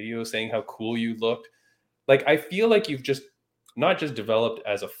out a video saying how cool you looked. Like, I feel like you've just not just developed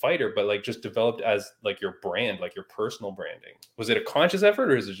as a fighter, but like just developed as like your brand, like your personal branding. Was it a conscious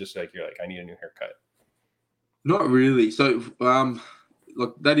effort, or is it just like you're like, I need a new haircut? Not really. So,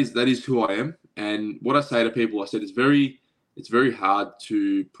 look, that is who I am, and what I say to people, I said it's very hard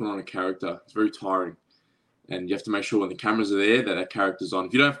to put on a character. It's very tiring, and you have to make sure when the cameras are there that character's on.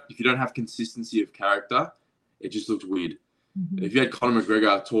 If you don't have consistency of character, it just looks weird. Mm-hmm. If you had Conor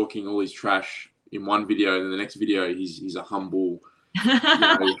McGregor talking all his trash in one video, and then the next video he's a humble,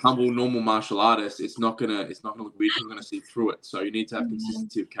 humble normal martial artist, it's not gonna look weird. You're gonna see through it. So you need to have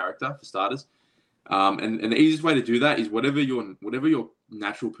consistency of character for starters. And the easiest way to do that is whatever your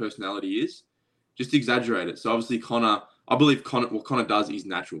natural personality is, just exaggerate it. So obviously I believe what Conor does is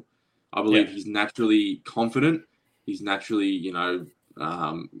natural. I believe he's naturally confident. He's naturally,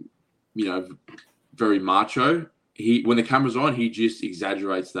 very macho. When the camera's on, he just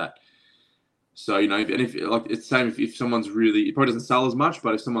exaggerates that. So, if like it's the same if someone's really, it probably doesn't sell as much,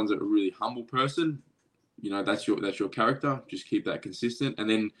 but if someone's a really humble person, that's your character. Just keep that consistent. And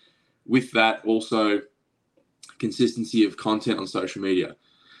then with that, also consistency of content on social media.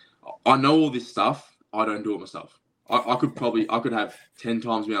 I know all this stuff. I don't do it myself. I could have 10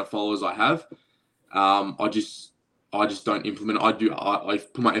 times the amount of followers I have. I just don't implement it. I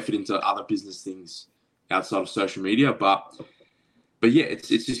put my effort into other business things outside of social media, but yeah, it's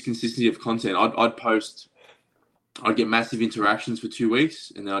just consistency of content. I'd get massive interactions for 2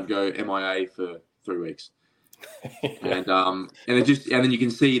 weeks, and then I'd go MIA for 3 weeks. And then you can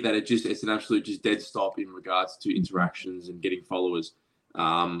see that it's an absolute just dead stop in regards to interactions and getting followers.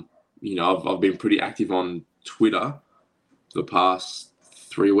 I've been pretty active on Twitter for the past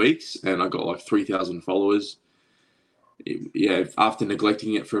 3 weeks, and I got like 3,000 followers. after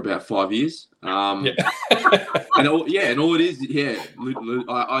neglecting it for about 5 years. Yeah. and all it is,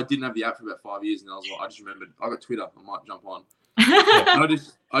 I didn't have the app for about 5 years, and I was like, I just remembered I got Twitter. I might jump on. And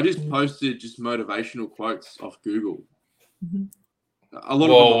I just posted just motivational quotes off Google. Mhm. A lot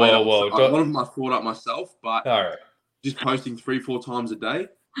of them I thought up myself, but All right. just posting 3-4 times a day,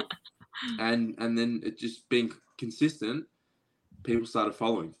 and then it just being consistent, people started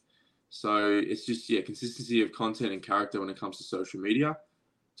following. So it's just consistency of content and character when it comes to social media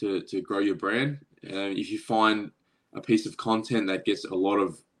to grow your brand. If you find a piece of content that gets a lot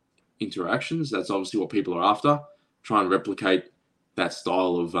of interactions, that's obviously what people are after. Try and replicate that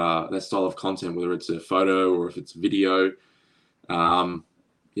style of content, whether it's a photo or if it's a video.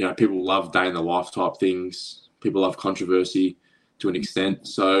 People love day in the life type things. People love controversy to an extent.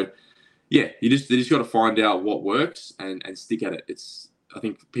 So they just got to find out what works and stick at it. I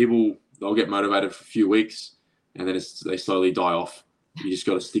think they'll get motivated for a few weeks and then they slowly die off. You just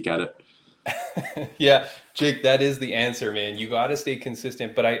got to stick at it. Yeah, Jake, that is the answer, man. You got to stay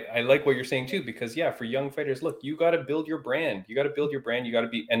consistent. But I like what you're saying too, because for young fighters, look, you got to build your brand. You got to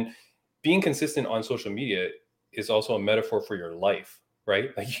be, and being consistent on social media is also a metaphor for your life,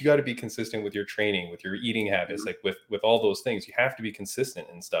 right? Like you got to be consistent with your training, with your eating habits, like with all those things. You have to be consistent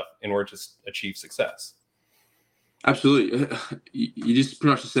and stuff in order to achieve success. Absolutely. You just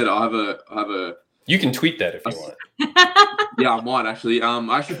pretty much said I have a. You can tweet that if you want. Yeah, I might actually.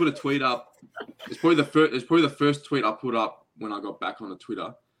 I actually put a tweet up. It's probably the first tweet I put up when I got back onto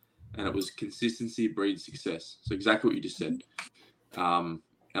Twitter, and it was consistency breeds success. So exactly what you just said. And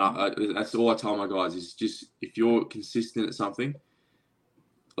that's all I tell my guys is just if you're consistent at something,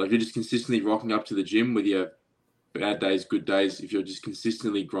 like if you're just consistently rocking up to the gym with your bad days, good days, if you're just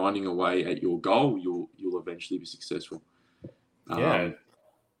consistently grinding away at your goal, you'll eventually be successful. And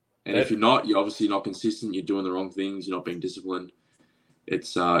if you're not, you're obviously not consistent. You're doing the wrong things. You're not being disciplined.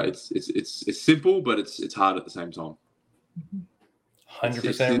 It's simple, but it's hard at the same time.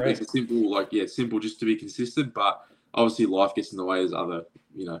 100% right. It's simple, it's simple just to be consistent, but obviously life gets in the way. There's other,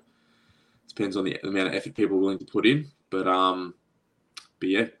 depends on the amount of effort people are willing to put in. But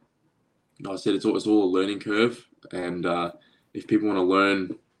yeah, like I said, it's all a learning curve. And if people want to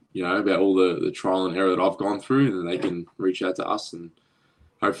learn, about all the trial and error that I've gone through, then they can reach out to us and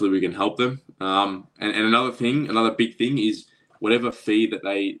hopefully we can help them. And another big thing is whatever fee that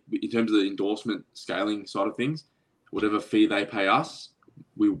they, in terms of the endorsement scaling side of things, whatever fee they pay us,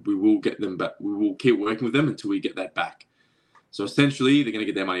 we will get them back. We will keep working with them until we get that back. So essentially, they're going to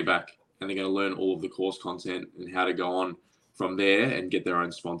get their money back and they're going to learn all of the course content and how to go on from there and get their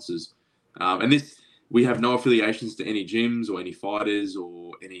own sponsors. We have no affiliations to any gyms or any fighters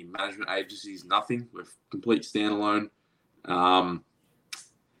or any management agencies, nothing. We're complete standalone. So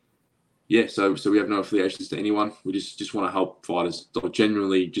we have no affiliations to anyone. We just want to help fighters. So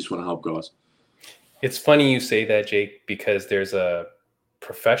genuinely just want to help guys. It's funny you say that, Jake, because there's a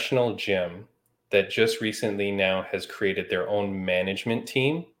professional gym that just recently now has created their own management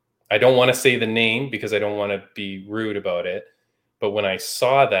team. I don't want to say the name because I don't want to be rude about it. But when I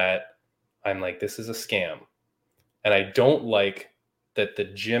saw that, I'm like, this is a scam. And I don't like that the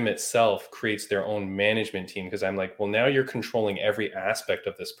gym itself creates their own management team because I'm like, well, now you're controlling every aspect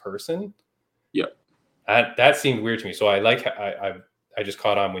of this person. Yep. That seemed weird to me. So I just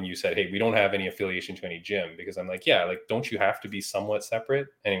caught on when you said, hey, we don't have any affiliation to any gym, because I'm like, don't you have to be somewhat separate?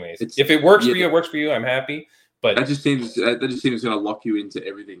 Anyways, if it works for you, it works for you. I'm happy. But that just seems going to lock you into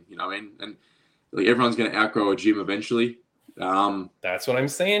everything, you know what I mean? And like everyone's going to outgrow a gym eventually. That's what I'm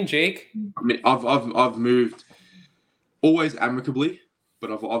saying, Jake. I mean, I've moved always amicably,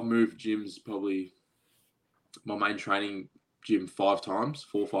 but I've moved gyms, probably my main training gym 4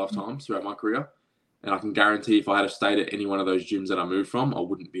 or 5 times throughout my career. And I can guarantee if I had stayed at any one of those gyms that I moved from, I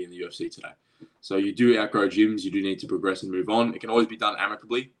wouldn't be in the UFC today. So you do outgrow gyms. You do need to progress and move on. It can always be done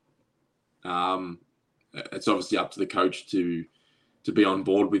amicably. It's obviously up to the coach to be on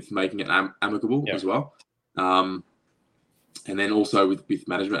board with making it amicable as well. And then also with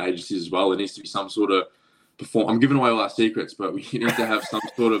management agencies as well, there needs to be some sort of I'm giving away all our secrets, but we need to have some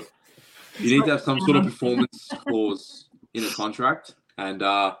sort of performance clause in a contract. And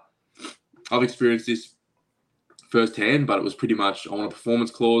I've experienced this firsthand, but it was pretty much, I want a performance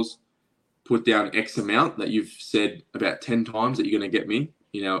clause, put down X amount that you've said about 10 times that you're going to get me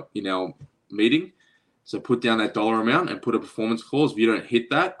in our meeting. So put down that dollar amount and put a performance clause. If you don't hit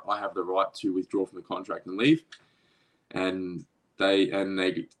that, I have the right to withdraw from the contract and leave. And they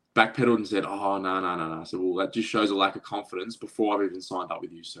backpedaled and said, oh, no. So, well, that just shows a lack of confidence before I've even signed up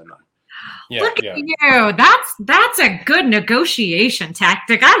with you. So no. Look at you. That's a good negotiation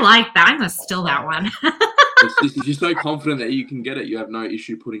tactic. I like that. I'm going to steal that one. It's just, if you're so confident that you can get it, you have no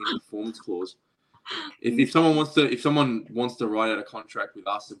issue putting in a performance clause. If someone wants to write out a contract with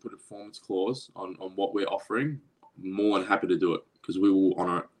us and put a performance clause on what we're offering, more than happy to do it because we will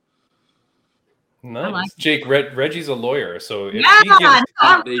honor it. Nice. like Jake, Reggie's a lawyer, so if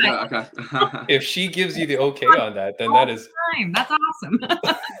There you go. Okay. if she gives you the okay on that, then that is that's awesome.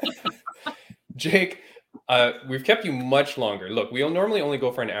 Jake. We've kept you much longer. Look, we'll normally only go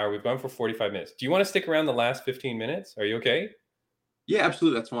for an hour. We've gone for 45 minutes. Do you want to stick around the last 15 minutes? Are you okay? Yeah,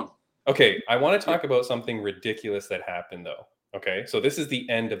 absolutely. That's fine. Okay, I want to talk about something ridiculous that happened, though. Okay, so this is the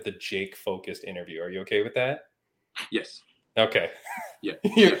end of the Jake-focused interview. Are you okay with that? Yes. Okay. Yeah.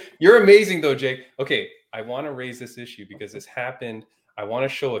 You're amazing, though, Jake. Okay, I want to raise this issue because this happened. I want to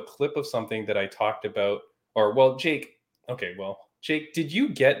show a clip of something that I talked about. Jake. Okay, Jake, did you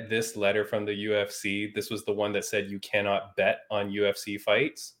get this letter from the UFC? This was the one that said you cannot bet on UFC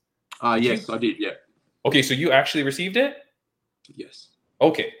fights? Yes, I did. Yeah. Okay, so you actually received it? Yes.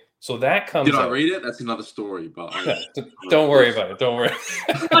 Okay, so that comes Did out. I read it? That's another story, but don't worry about it. Don't worry.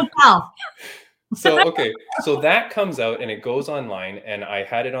 Don't tell. So that comes out and it goes online, and I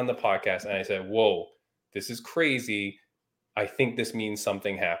had it on the podcast and I said, whoa, this is crazy. I think this means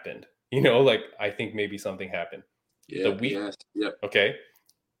something happened. I think maybe something happened. Yeah. Okay.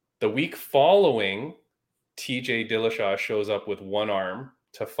 The week following, TJ Dillashaw shows up with one arm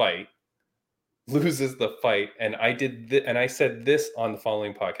to fight, loses the fight, and I said this on the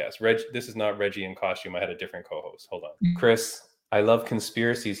following podcast. This is not Reggie in costume. I had a different co-host. Hold on. Chris, I love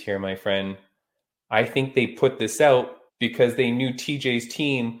conspiracies here, my friend. I think they put this out because they knew TJ's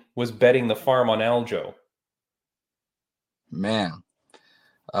team was betting the farm on Aljo. Man,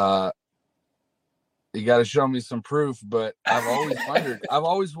 you got to show me some proof, but I've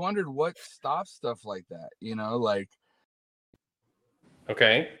always wondered what stops stuff like that,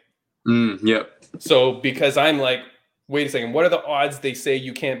 Okay. Yep. So because I'm like, wait a second, what are the odds they say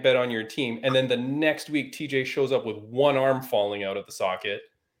you can't bet on your team? And then the next week, TJ shows up with one arm falling out of the socket.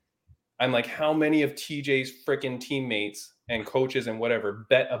 I'm like, how many of TJ's freaking teammates and coaches and whatever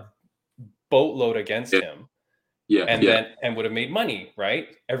bet a boatload against him? Yeah. And would have made money, right?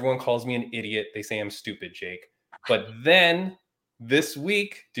 Everyone calls me an idiot. They say I'm stupid, Jake. But then this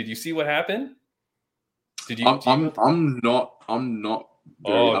week, did you see what happened? I'm not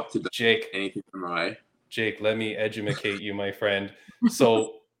very up to date. Jake, anything from MMA. Jake, let me educate you, my friend.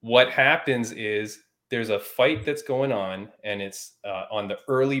 So what happens is there's a fight that's going on, and it's on the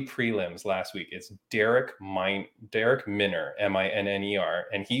early prelims last week. It's Derek Minner, Minner,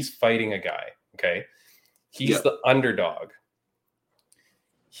 and he's fighting a guy. Okay. He's the underdog.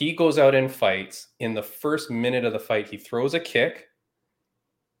 He goes out and fights. In the first minute of the fight, he throws a kick.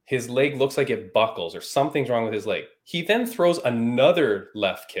 His leg looks like it buckles or something's wrong with his leg. He then throws another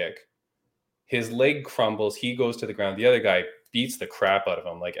left kick. His leg crumbles. He goes to the ground. The other guy beats the crap out of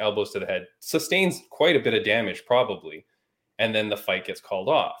him, like elbows to the head, sustains quite a bit of damage probably. And then the fight gets called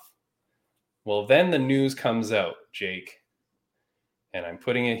off. Well, then the news comes out, Jake. And I'm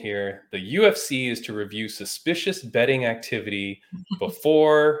putting it here. The UFC is to review suspicious betting activity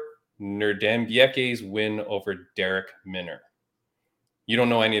before Nurmagomedov's win over Derek Minner. You don't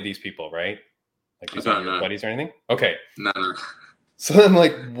know any of these people, right? Like these aren't your buddies or anything? Okay. No. So I'm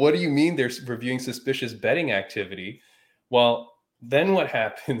like, what do you mean they're reviewing suspicious betting activity? Well, then what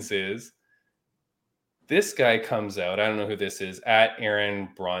happens is this guy comes out. I don't know who this is, at Aaron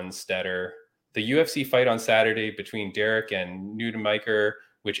Bronstetter. The UFC fight on Saturday between Derek and Nurmagomedov,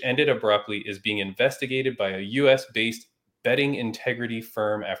 which ended abruptly, is being investigated by a US-based betting integrity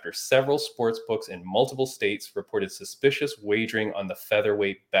firm after several sports books in multiple states reported suspicious wagering on the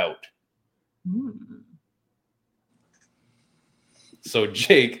featherweight bout. So,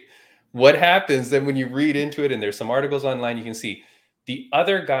 Jake, what happens then when you read into it, and there's some articles online, you can see the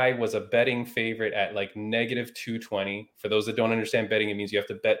other guy was a betting favorite at like negative 220. For those that don't understand betting, it means you have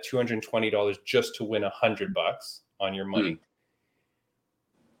to bet $220 just to win $100 on your money.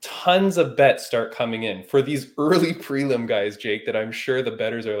 Tons of bets start coming in for these early prelim guys, Jake, that I'm sure the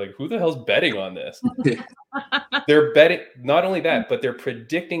bettors are like, who the hell's betting on this? They're betting, not only that, but they're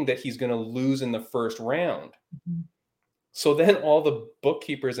predicting that he's going to lose in the first round. So then all the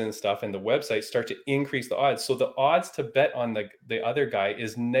bookkeepers and stuff and the websites start to increase the odds. So the odds to bet on the other guy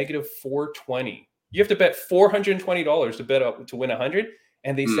is negative 420. You have to bet $420 to bet up to win 100.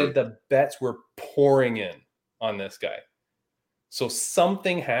 And they said the bets were pouring in on this guy. So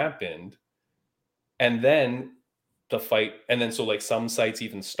something happened. And then the fight, and then so like some sites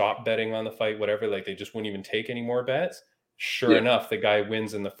even stopped betting on the fight, whatever, like they just wouldn't even take any more bets. Sure enough, the guy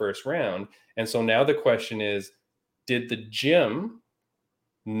wins in the first round. And so now the question is, did the gym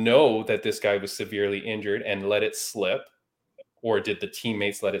know that this guy was severely injured and let it slip? Or did the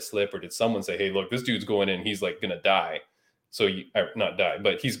teammates let it slip? Or did someone say, hey, look, this dude's going in, he's like going to die. So not die,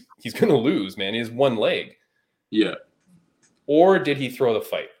 but he's going to lose, man. He has one leg. Yeah. Or did he throw the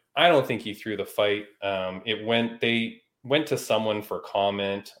fight? I don't think he threw the fight. They went to someone for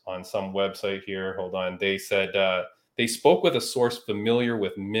comment on some website here. Hold on. They said they spoke with a source familiar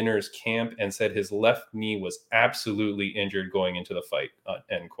with Minner's camp and said his left knee was absolutely injured going into the fight,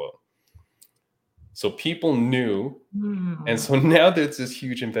 end quote. So people knew. And so now there's this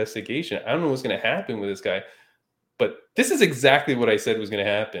huge investigation. I don't know what's going to happen with this guy, but this is exactly what I said was going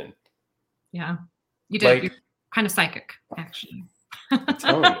to happen. Yeah. You did. Like, you're kind of psychic, actually.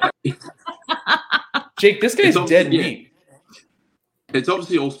 Jake, this guy's dead meat. It's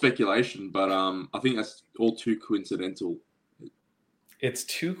obviously all speculation, but I think that's all too coincidental. It's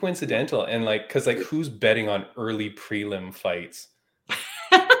too coincidental, and because who's betting on early prelim fights?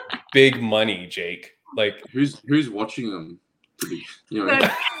 Big money, Jake. Who's watching them?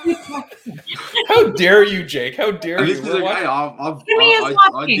 How dare you, Jake? How dare you? I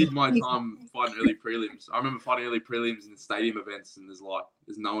did my time fighting early prelims. I remember fighting early prelims in the stadium events, and there's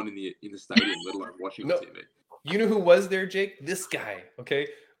no one in the stadium, let alone watching on TV. You know who was there, Jake? This guy. Okay,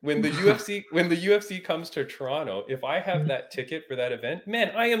 when the UFC comes to Toronto, if I have that ticket for that event,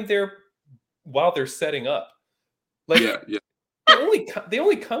 man, I am there while they're setting up. Yeah. They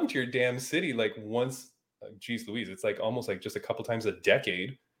only come to your damn city once. Geez Louise, it's almost just a couple times a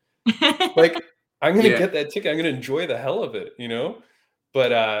decade. I'm gonna get that ticket. I'm gonna enjoy the hell of it,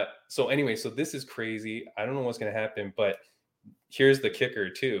 But so anyway, so this is crazy. I don't know what's gonna happen, but here's the kicker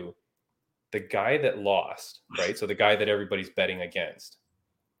too. The guy that lost, right? So the guy that everybody's betting against,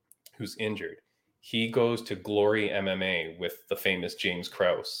 who's injured, he goes to Glory MMA with the famous James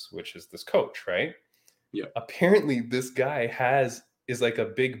Krause, which is this coach, right? Yeah. Apparently this guy is a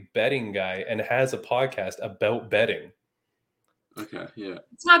big betting guy and has a podcast about betting. Okay, yeah.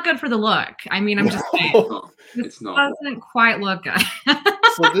 It's not good for the look. I mean, I'm just saying. It's not. It doesn't quite look good.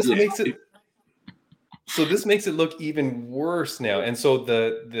 So this makes it look even worse now. And so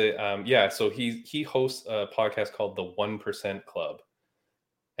so he hosts a podcast called The 1% Club,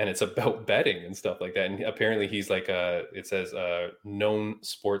 and it's about betting and stuff like that. And apparently he's it says known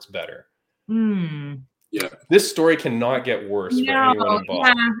sports bettor. Yeah. This story cannot get worse for anyone involved.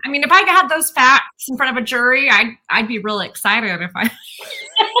 Yeah. I mean, if I had those facts in front of a jury, I'd be really excited if I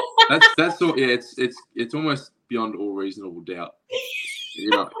That's all. Yeah, it's almost beyond all reasonable doubt.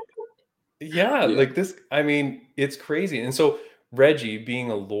 Yeah, this, I mean, it's crazy. And so Reggie, being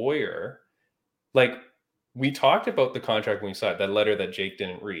a lawyer, we talked about the contract when we saw it, that letter that Jake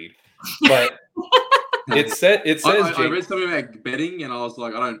didn't read. But it says I read something about betting and I was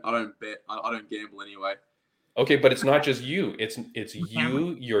like, I don't bet. I don't gamble anyway. Okay, but it's not just you. It's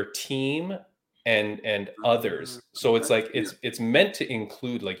you, your team, and others. So it's it's meant to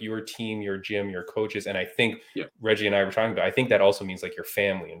include your team, your gym, your coaches, and I think Reggie and I were talking about. I think that also means your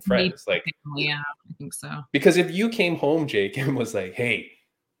family and friends. Yeah, I think so. Because if you came home, Jake, and was like, "Hey,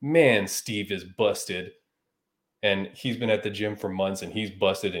 man, Steve is busted, and he's been at the gym for months, and he's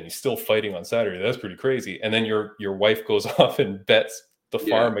busted, and he's still fighting on Saturday. That's pretty crazy." And then your wife goes off and bets the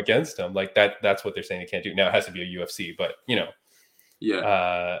farm against him. That's what they're saying you can't do. Now it has to be a UFC, but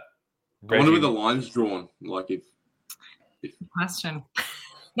Yeah. I wonder where the line's drawn. If question.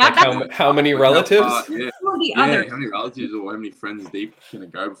 How many relatives? How many relatives or how many friends deep can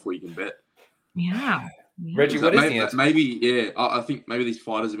it go before you can bet? Yeah. Reggie, what is the answer? Maybe, I think maybe these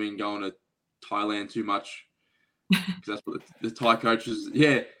fighters have been going to Thailand too much because that's what the Thai coaches.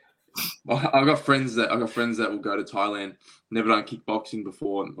 Yeah, I've got friends that will go to Thailand, never done kickboxing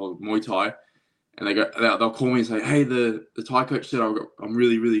before or Muay Thai, and they'll call me and say, "Hey, the Thai coach said I'm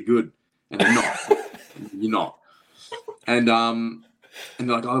really, really good," and they're not. You're not. And they're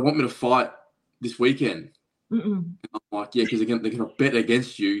like, "Oh, they want me to fight this weekend." And I'm like, "Yeah, because they're gonna bet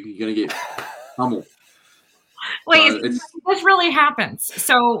against you. You're gonna get pummeled." Wait, this really happens.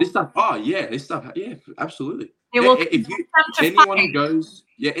 So this stuff, yeah, absolutely. If anyone who goes,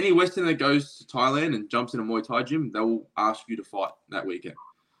 any Western that goes to Thailand and jumps in a Muay Thai gym, they will ask you to fight that weekend.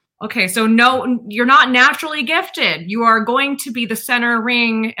 Okay, so no, you're not naturally gifted. You are going to be the center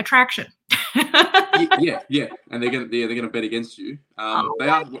ring attraction. yeah, and they're gonna bet against you. I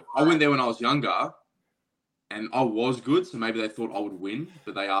went there when I was younger, and I was good, so maybe they thought I would win,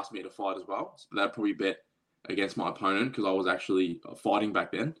 but they asked me to fight as well. So they'd probably bet against my opponent because I was actually fighting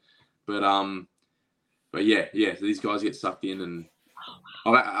back then. But yeah, so these guys get sucked in, and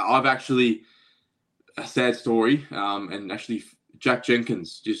I've actually a sad story. And actually, Jack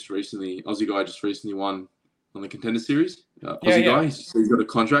Jenkins Aussie guy just recently won on the Contender Series. Yeah, Aussie yeah. guy. He's got a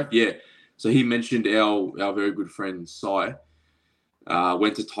contract. Yeah. So he mentioned our very good friend Sai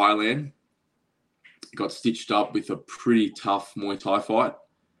went to Thailand, got stitched up with a pretty tough Muay Thai fight,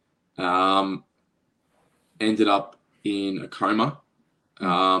 ended up in a coma.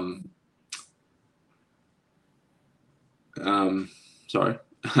 Sorry.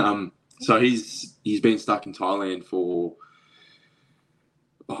 So he's been stuck in Thailand for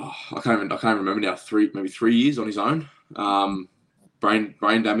I can't remember now, maybe 3 years on his own. Brain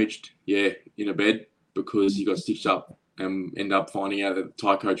damaged, in a bed because he got stitched up and ended up finding out that the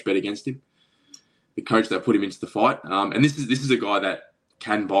Thai coach bet against him. The coach that put him into the fight. And this is a guy that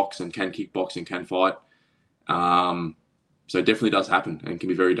can box and can kickbox and can fight. So it definitely does happen and can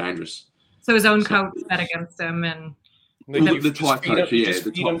be very dangerous. So his own coach bet against him, and The Thai coach, you just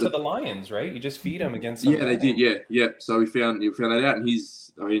feed him to the Lions, right? You just feed him against. Yeah, they did. Yeah. So we found that out, and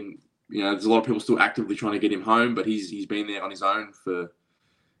there's a lot of people still actively trying to get him home, but he's been there on his own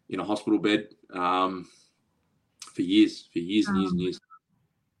in a hospital bed for years and years and years.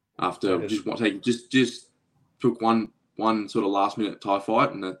 After just took one sort of last minute Thai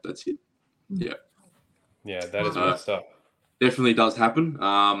fight, and that's it. Yeah. Yeah, that is messed up. Definitely does happen.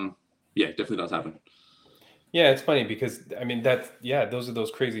 Definitely does happen. Yeah, it's funny because those are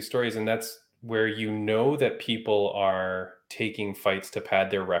those crazy stories, and that's where that people are taking fights to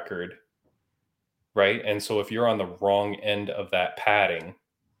pad their record, right? And so if you're on the wrong end of that padding,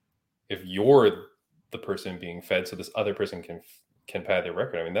 if you're the person being fed, so this other person can pad their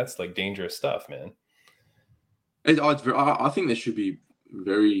record, that's like dangerous stuff, man. I think there should be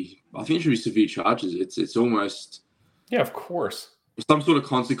severe charges. It's almost of course. Some sort of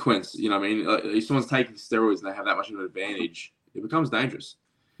consequence, if someone's taking steroids and they have that much of an advantage, it becomes dangerous.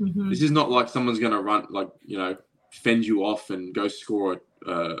 Mm-hmm. This is not like someone's going to run, fend you off and go score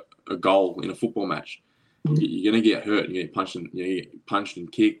a goal in a football match. You're going to get hurt. You get punched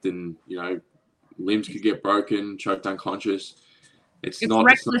and kicked, and limbs could get broken, choked unconscious. It's not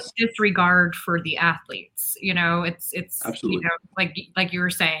reckless disregard for the athletes. It's absolutely like you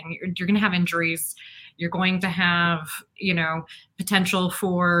were saying, you're going to have injuries. You're going to have, potential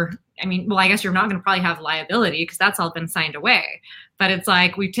for, I guess you're not going to probably have liability because that's all been signed away. But it's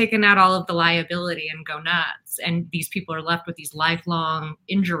like we've taken out all of the liability and go nuts. And these people are left with these lifelong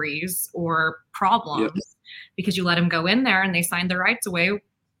injuries or problems because you let them go in there and they signed their rights away,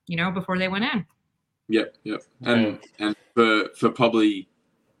 before they went in. Yep. And for probably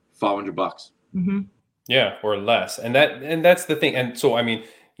 $500. Mm-hmm. Yeah, or less. And that's the thing. And so,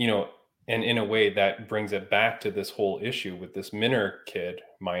 and in a way that brings it back to this whole issue with this minor kid.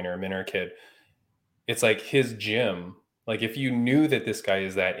 It's like his gym, like if you knew that this guy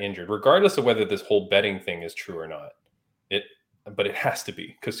is that injured, regardless of whether this whole betting thing is true or not, but it has to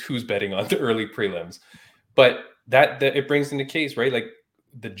be, because who's betting on the early prelims? But that it brings into case, right? Like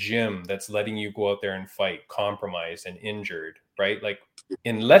the gym that's letting you go out there and fight compromised and injured, right? Like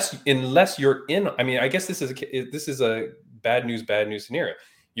unless you're in, I guess this is a bad news scenario.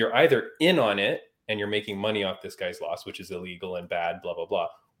 You're either in on it and you're making money off this guy's loss, which is illegal and bad, blah, blah, blah.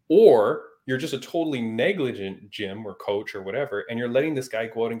 Or you're just a totally negligent gym or coach or whatever, and you're letting this guy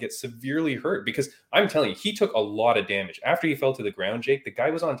go out and get severely hurt. Because I'm telling you, he took a lot of damage. After he fell to the ground, Jake, the guy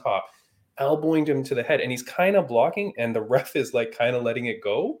was on top, elbowing him to the head, and he's kind of blocking, and the ref is like kind of letting it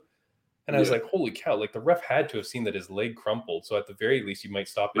go. And I was like, holy cow, like the ref had to have seen that his leg crumpled. So at the very least, you might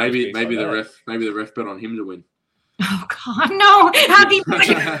stop it. Maybe the ref bet on him to win. Oh God, no! How deep?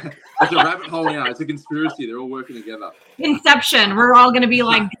 It's a rabbit hole now. It's a conspiracy. They're all working together. Inception. We're all going to be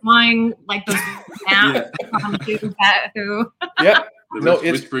like drawing like those apps. Yeah. No,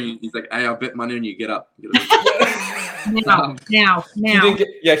 it's whispering. He's like, "Hey, I'll bet money on you. Get up." Now.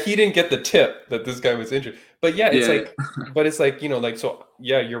 He didn't get the tip that this guy was injured. But it's like, so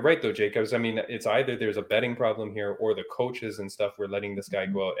you're right though, Jake. It's either there's a betting problem here, or the coaches and stuff were letting this guy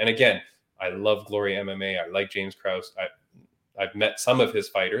go out. And again, I love Glory MMA. I like James Krause. I've met some of his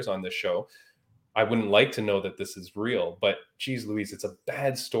fighters on this show. I wouldn't like to know that this is real, but geez Louise, it's a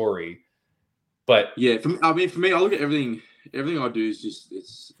bad story. But yeah, for me, I look at everything I do is it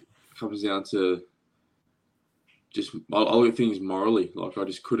comes down to I look at things morally. Like I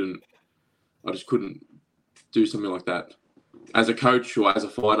just couldn't do something like that as a coach or as a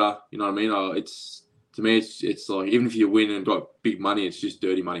fighter. You know what I mean? It's like, even if you win and got big money, it's just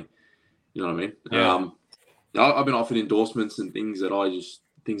dirty money. You know what I mean? Yeah. I've been offered endorsements and things that I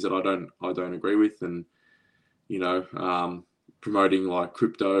don't agree with, and promoting like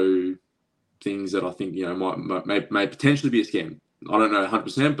crypto things that I think may potentially be a scam. I don't know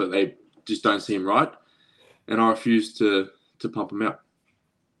 100%, but they just don't seem right, and I refuse to pump them out.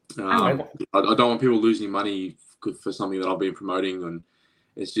 I don't want people losing money for something that I've been promoting, and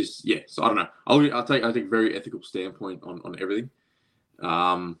it's just So I don't know. I'll take a very ethical standpoint on everything.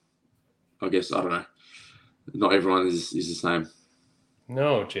 I guess I don't know. Not everyone is the same.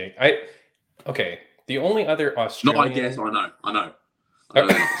 No, Jake. Okay. The only other Australian. No, I guess I know. I know they're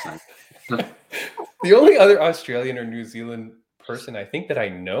not the same. The only other Australian or New Zealand person I think that I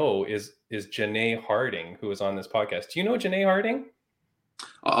know is Janae Harding, who was on this podcast. Do you know Janae Harding?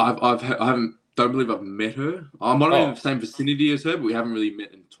 I don't believe I've met her. I'm not in the same vicinity as her, but we haven't really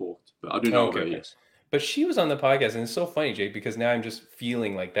met and talked. But I do know her, yes. But she was on the podcast, and it's so funny, Jake, because now I'm just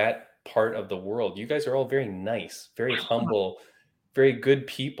feeling like that part of the world. You guys are all very nice, very humble, very good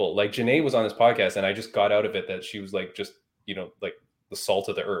people. Like Janae was on this podcast, and I just got out of it that she was like just, like the salt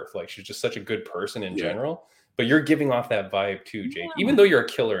of the earth. Like she's just such a good person in general. But you're giving off that vibe too, Jake, even though you're a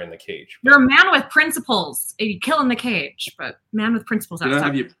killer in the cage. You're a man with principles. You kill in the cage, but man with principles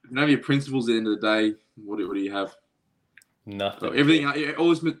outside. You don't have your principles at the end of the day. What do you have? Nothing. So everything, all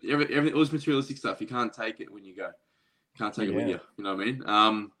this materialistic stuff, you can't take it when you go. You can't take it with you. You know what I mean?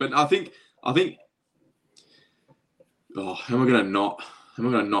 But I think. How am I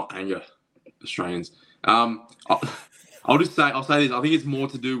gonna not anger Australians? I'll say this. I think it's more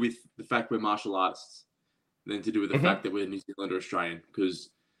to do with the fact we're martial artists than to do with the fact that we're New Zealand or Australian. Because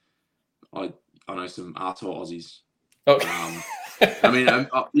I know some arsehole Aussies. Oh. I mean,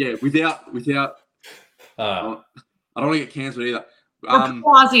 without. I don't want to get cancelled either.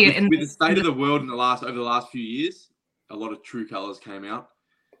 With the state of the world over the last few years, a lot of true colours came out.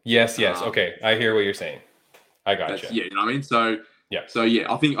 Yes. Okay, I hear what you're saying. I got you. Yeah, you know what I mean. So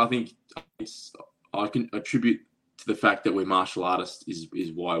I think I can attribute to the fact that we're martial artists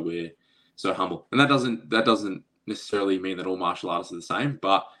is why we're so humble, and that doesn't necessarily mean that all martial artists are the same,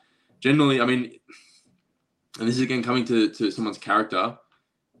 but generally, I mean, and this is again coming to someone's character,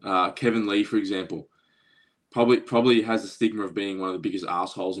 Kevin Lee, for example. Probably has the stigma of being one of the biggest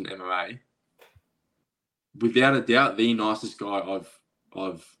assholes in MMA. Without a doubt, the nicest guy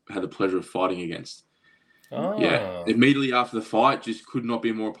I've had the pleasure of fighting against. Oh. Yeah. Immediately after the fight, just could not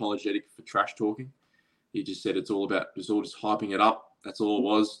be more apologetic for trash talking. He just said it's all just hyping it up. That's all it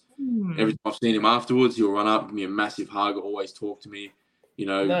was. Every time I've seen him afterwards, he'll run up, give me a massive hug, always talk to me.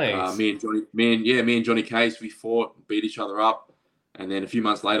 Nice. Me and Johnny Case, we fought, beat each other up. And then a few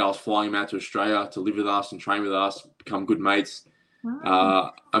months later, I was flying him out to Australia to live with us and train with us, become good mates.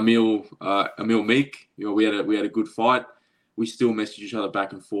 Wow. Emil Meek, we had a good fight. We still message each other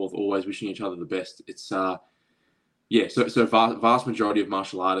back and forth, always wishing each other the best. It's So vast majority of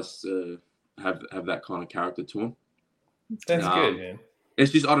martial artists have that kind of character to them. That's good, man.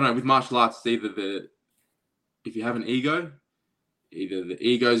 It's just, I don't know, with martial arts, it's either if you have an ego, either the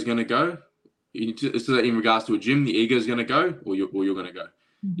ego is going to go. So in regards to a gym, the ego is going to go, or you're going to go.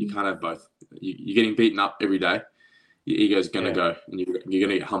 You can't have both. You're getting beaten up every day. Your ego is going to go, and you're going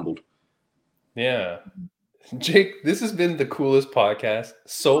to get humbled. Yeah, Jake, this has been the coolest podcast.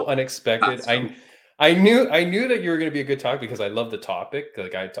 So unexpected. I knew that you were going to be a good talk because I love the topic.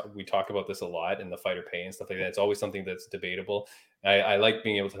 Like we talk about this a lot in the fighter pay and stuff like that. It's always something that's debatable. I like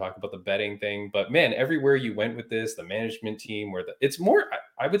being able to talk about the betting thing, but man, everywhere you went with this, the management team, it's more,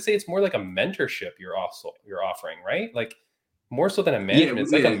 I would say it's more like a mentorship you're offering, right? Like more so than a management,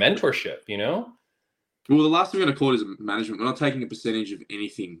 it's like a mentorship, Well, the last thing we're going to call it is management. We're not taking a percentage of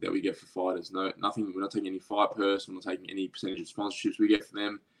anything that we get for fighters. No, nothing. We're not taking any fight purse. We're not taking any percentage of sponsorships we get for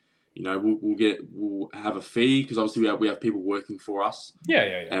them. We'll have a fee because obviously we have people working for us.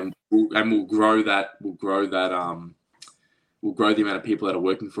 Yeah. And we'll grow that. We'll grow the amount of people that are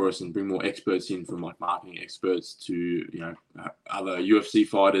working for us and bring more experts in, from like marketing experts to other UFC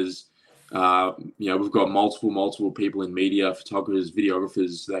fighters. We've got multiple people in media, photographers,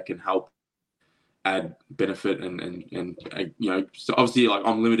 videographers that can help add benefit and so obviously, like,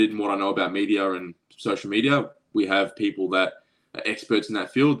 I'm limited in what I know about media and social media. We have people that are experts in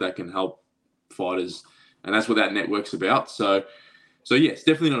that field that can help fighters, and that's what that network's about. So yeah, it's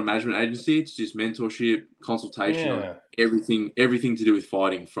definitely not a management agency. It's just mentorship, consultation, on everything to do with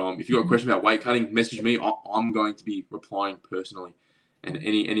fighting. From if you've got a question about weight cutting, message me. I'm going to be replying personally, and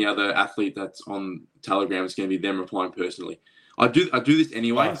any other athlete that's on Telegram is going to be them replying personally. I do this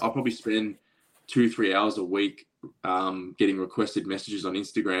anyway. Awesome. I'll probably spend 2-3 hours a week getting requested messages on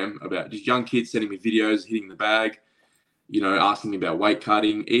Instagram about just young kids sending me videos, hitting the bag, asking me about weight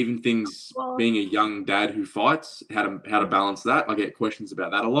cutting, even things being a young dad who fights, how to balance that. I get questions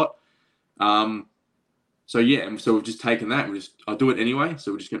about that a lot. So we've just taken that. I do it anyway.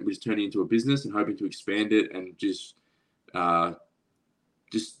 So we're just turning it into a business and hoping to expand it and just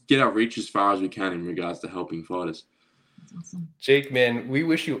get our reach as far as we can in regards to helping fighters. Awesome. Jake, man, we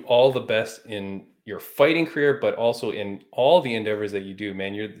wish you all the best in your fighting career, but also in all the endeavors that you do,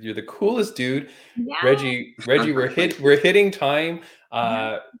 man. You're the coolest dude. Yeah. Reggie, we're hitting time.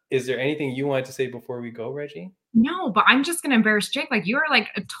 Is there anything you wanted to say before we go, Reggie? No, but I'm just gonna embarrass Jake. Like, you are like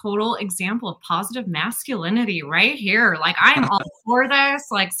a total example of positive masculinity right here. Like, I am all for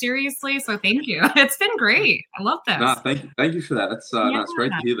this. Like, seriously. So thank you. It's been great. I love this. Nah, thank you for that. That's it's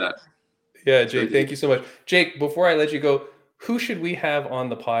great to hear that. Yeah, Jake, thank you so much. Jake, before I let you go, who should we have on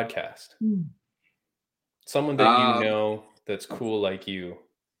the podcast? Someone that you know that's cool like you.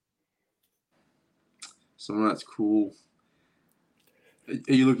 Someone that's cool.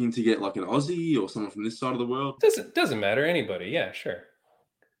 Are you looking to get like an Aussie or someone from this side of the world? Doesn't matter. Anybody. Yeah, sure.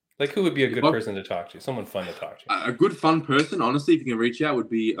 Like, who would be a good person to talk to? Someone fun to talk to. A good fun person, honestly, if you can reach out, would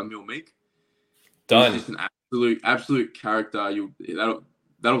be Emil Meek. Done. He's just an absolute character.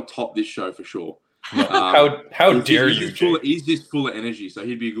 That'll top this show for sure. No. How dare you? He's just full of energy, so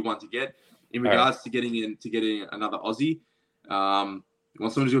he'd be a good one to get. In regards to getting another Aussie, want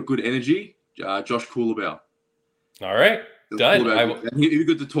someone who's got good energy? Josh Coolabell. All right, done. And he'd be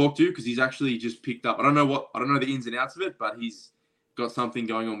good to talk to because he's actually just picked up. I don't know the ins and outs of it, but he's got something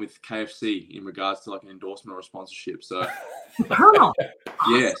going on with KFC in regards to like an endorsement or a sponsorship. So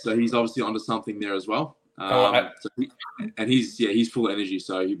yeah, so he's obviously onto something there as well. He's full of energy,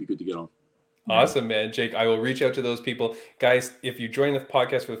 so he'd be good to get on. Awesome, man. Jake, I will reach out to those people. Guys, if you joined the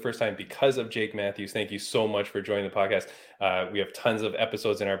podcast for the first time because of Jake Matthews, thank you so much for joining the podcast. We have tons of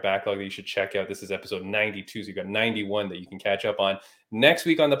episodes in our backlog that you should check out. This is episode 92, so you got 91 that you can catch up on. Next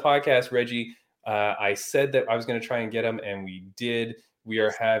week on the podcast, Reggie, I said that I was going to try and get him, and we did. We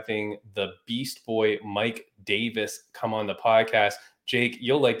are having the Beast Boy, Mike Davis, come on the podcast. Jake,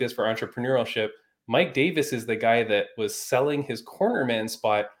 you'll like this for entrepreneurship. Mike Davis is the guy that was selling his cornerman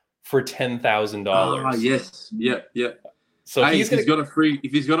spot for $10,000. Yes. Yep. So if he's got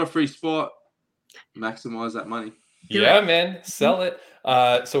a free spot, maximize that money. Yeah, man, sell it.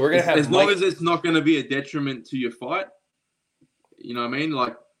 So we're gonna have as long as it's not going to be a detriment to your fight. You know what I mean?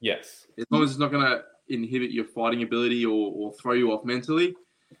 Like, yes, as long as it's not going to inhibit your fighting ability or throw you off mentally,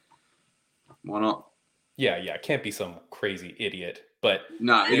 why not? Yeah, it can't be some crazy idiot. But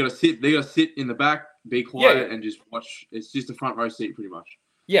no, they gotta sit in the back, be quiet, and just watch. It's just a front row seat, pretty much.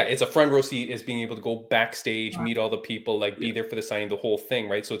 Yeah, it's a front row seat, is being able to go backstage, meet all the people, like be there for the signing, the whole thing,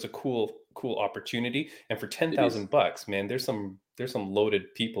 right? So it's a cool opportunity. And for $10,000, man, there's some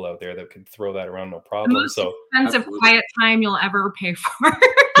loaded people out there that could throw that around no problem. The most expensive quiet time you'll ever pay for.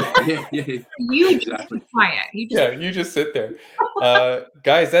 You just be quiet. You just sit there.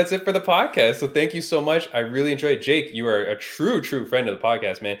 Guys, that's it for the podcast. So thank you so much. I really enjoyed it. Jake, you are a true friend of the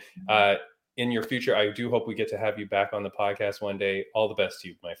podcast, man. In your future, I do hope we get to have you back on the podcast one day. All the best to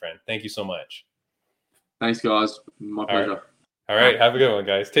you, my friend. Thank you so much. Thanks, guys. My pleasure. All right. Have a good one,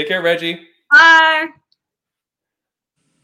 guys. Take care, Reggie. Bye.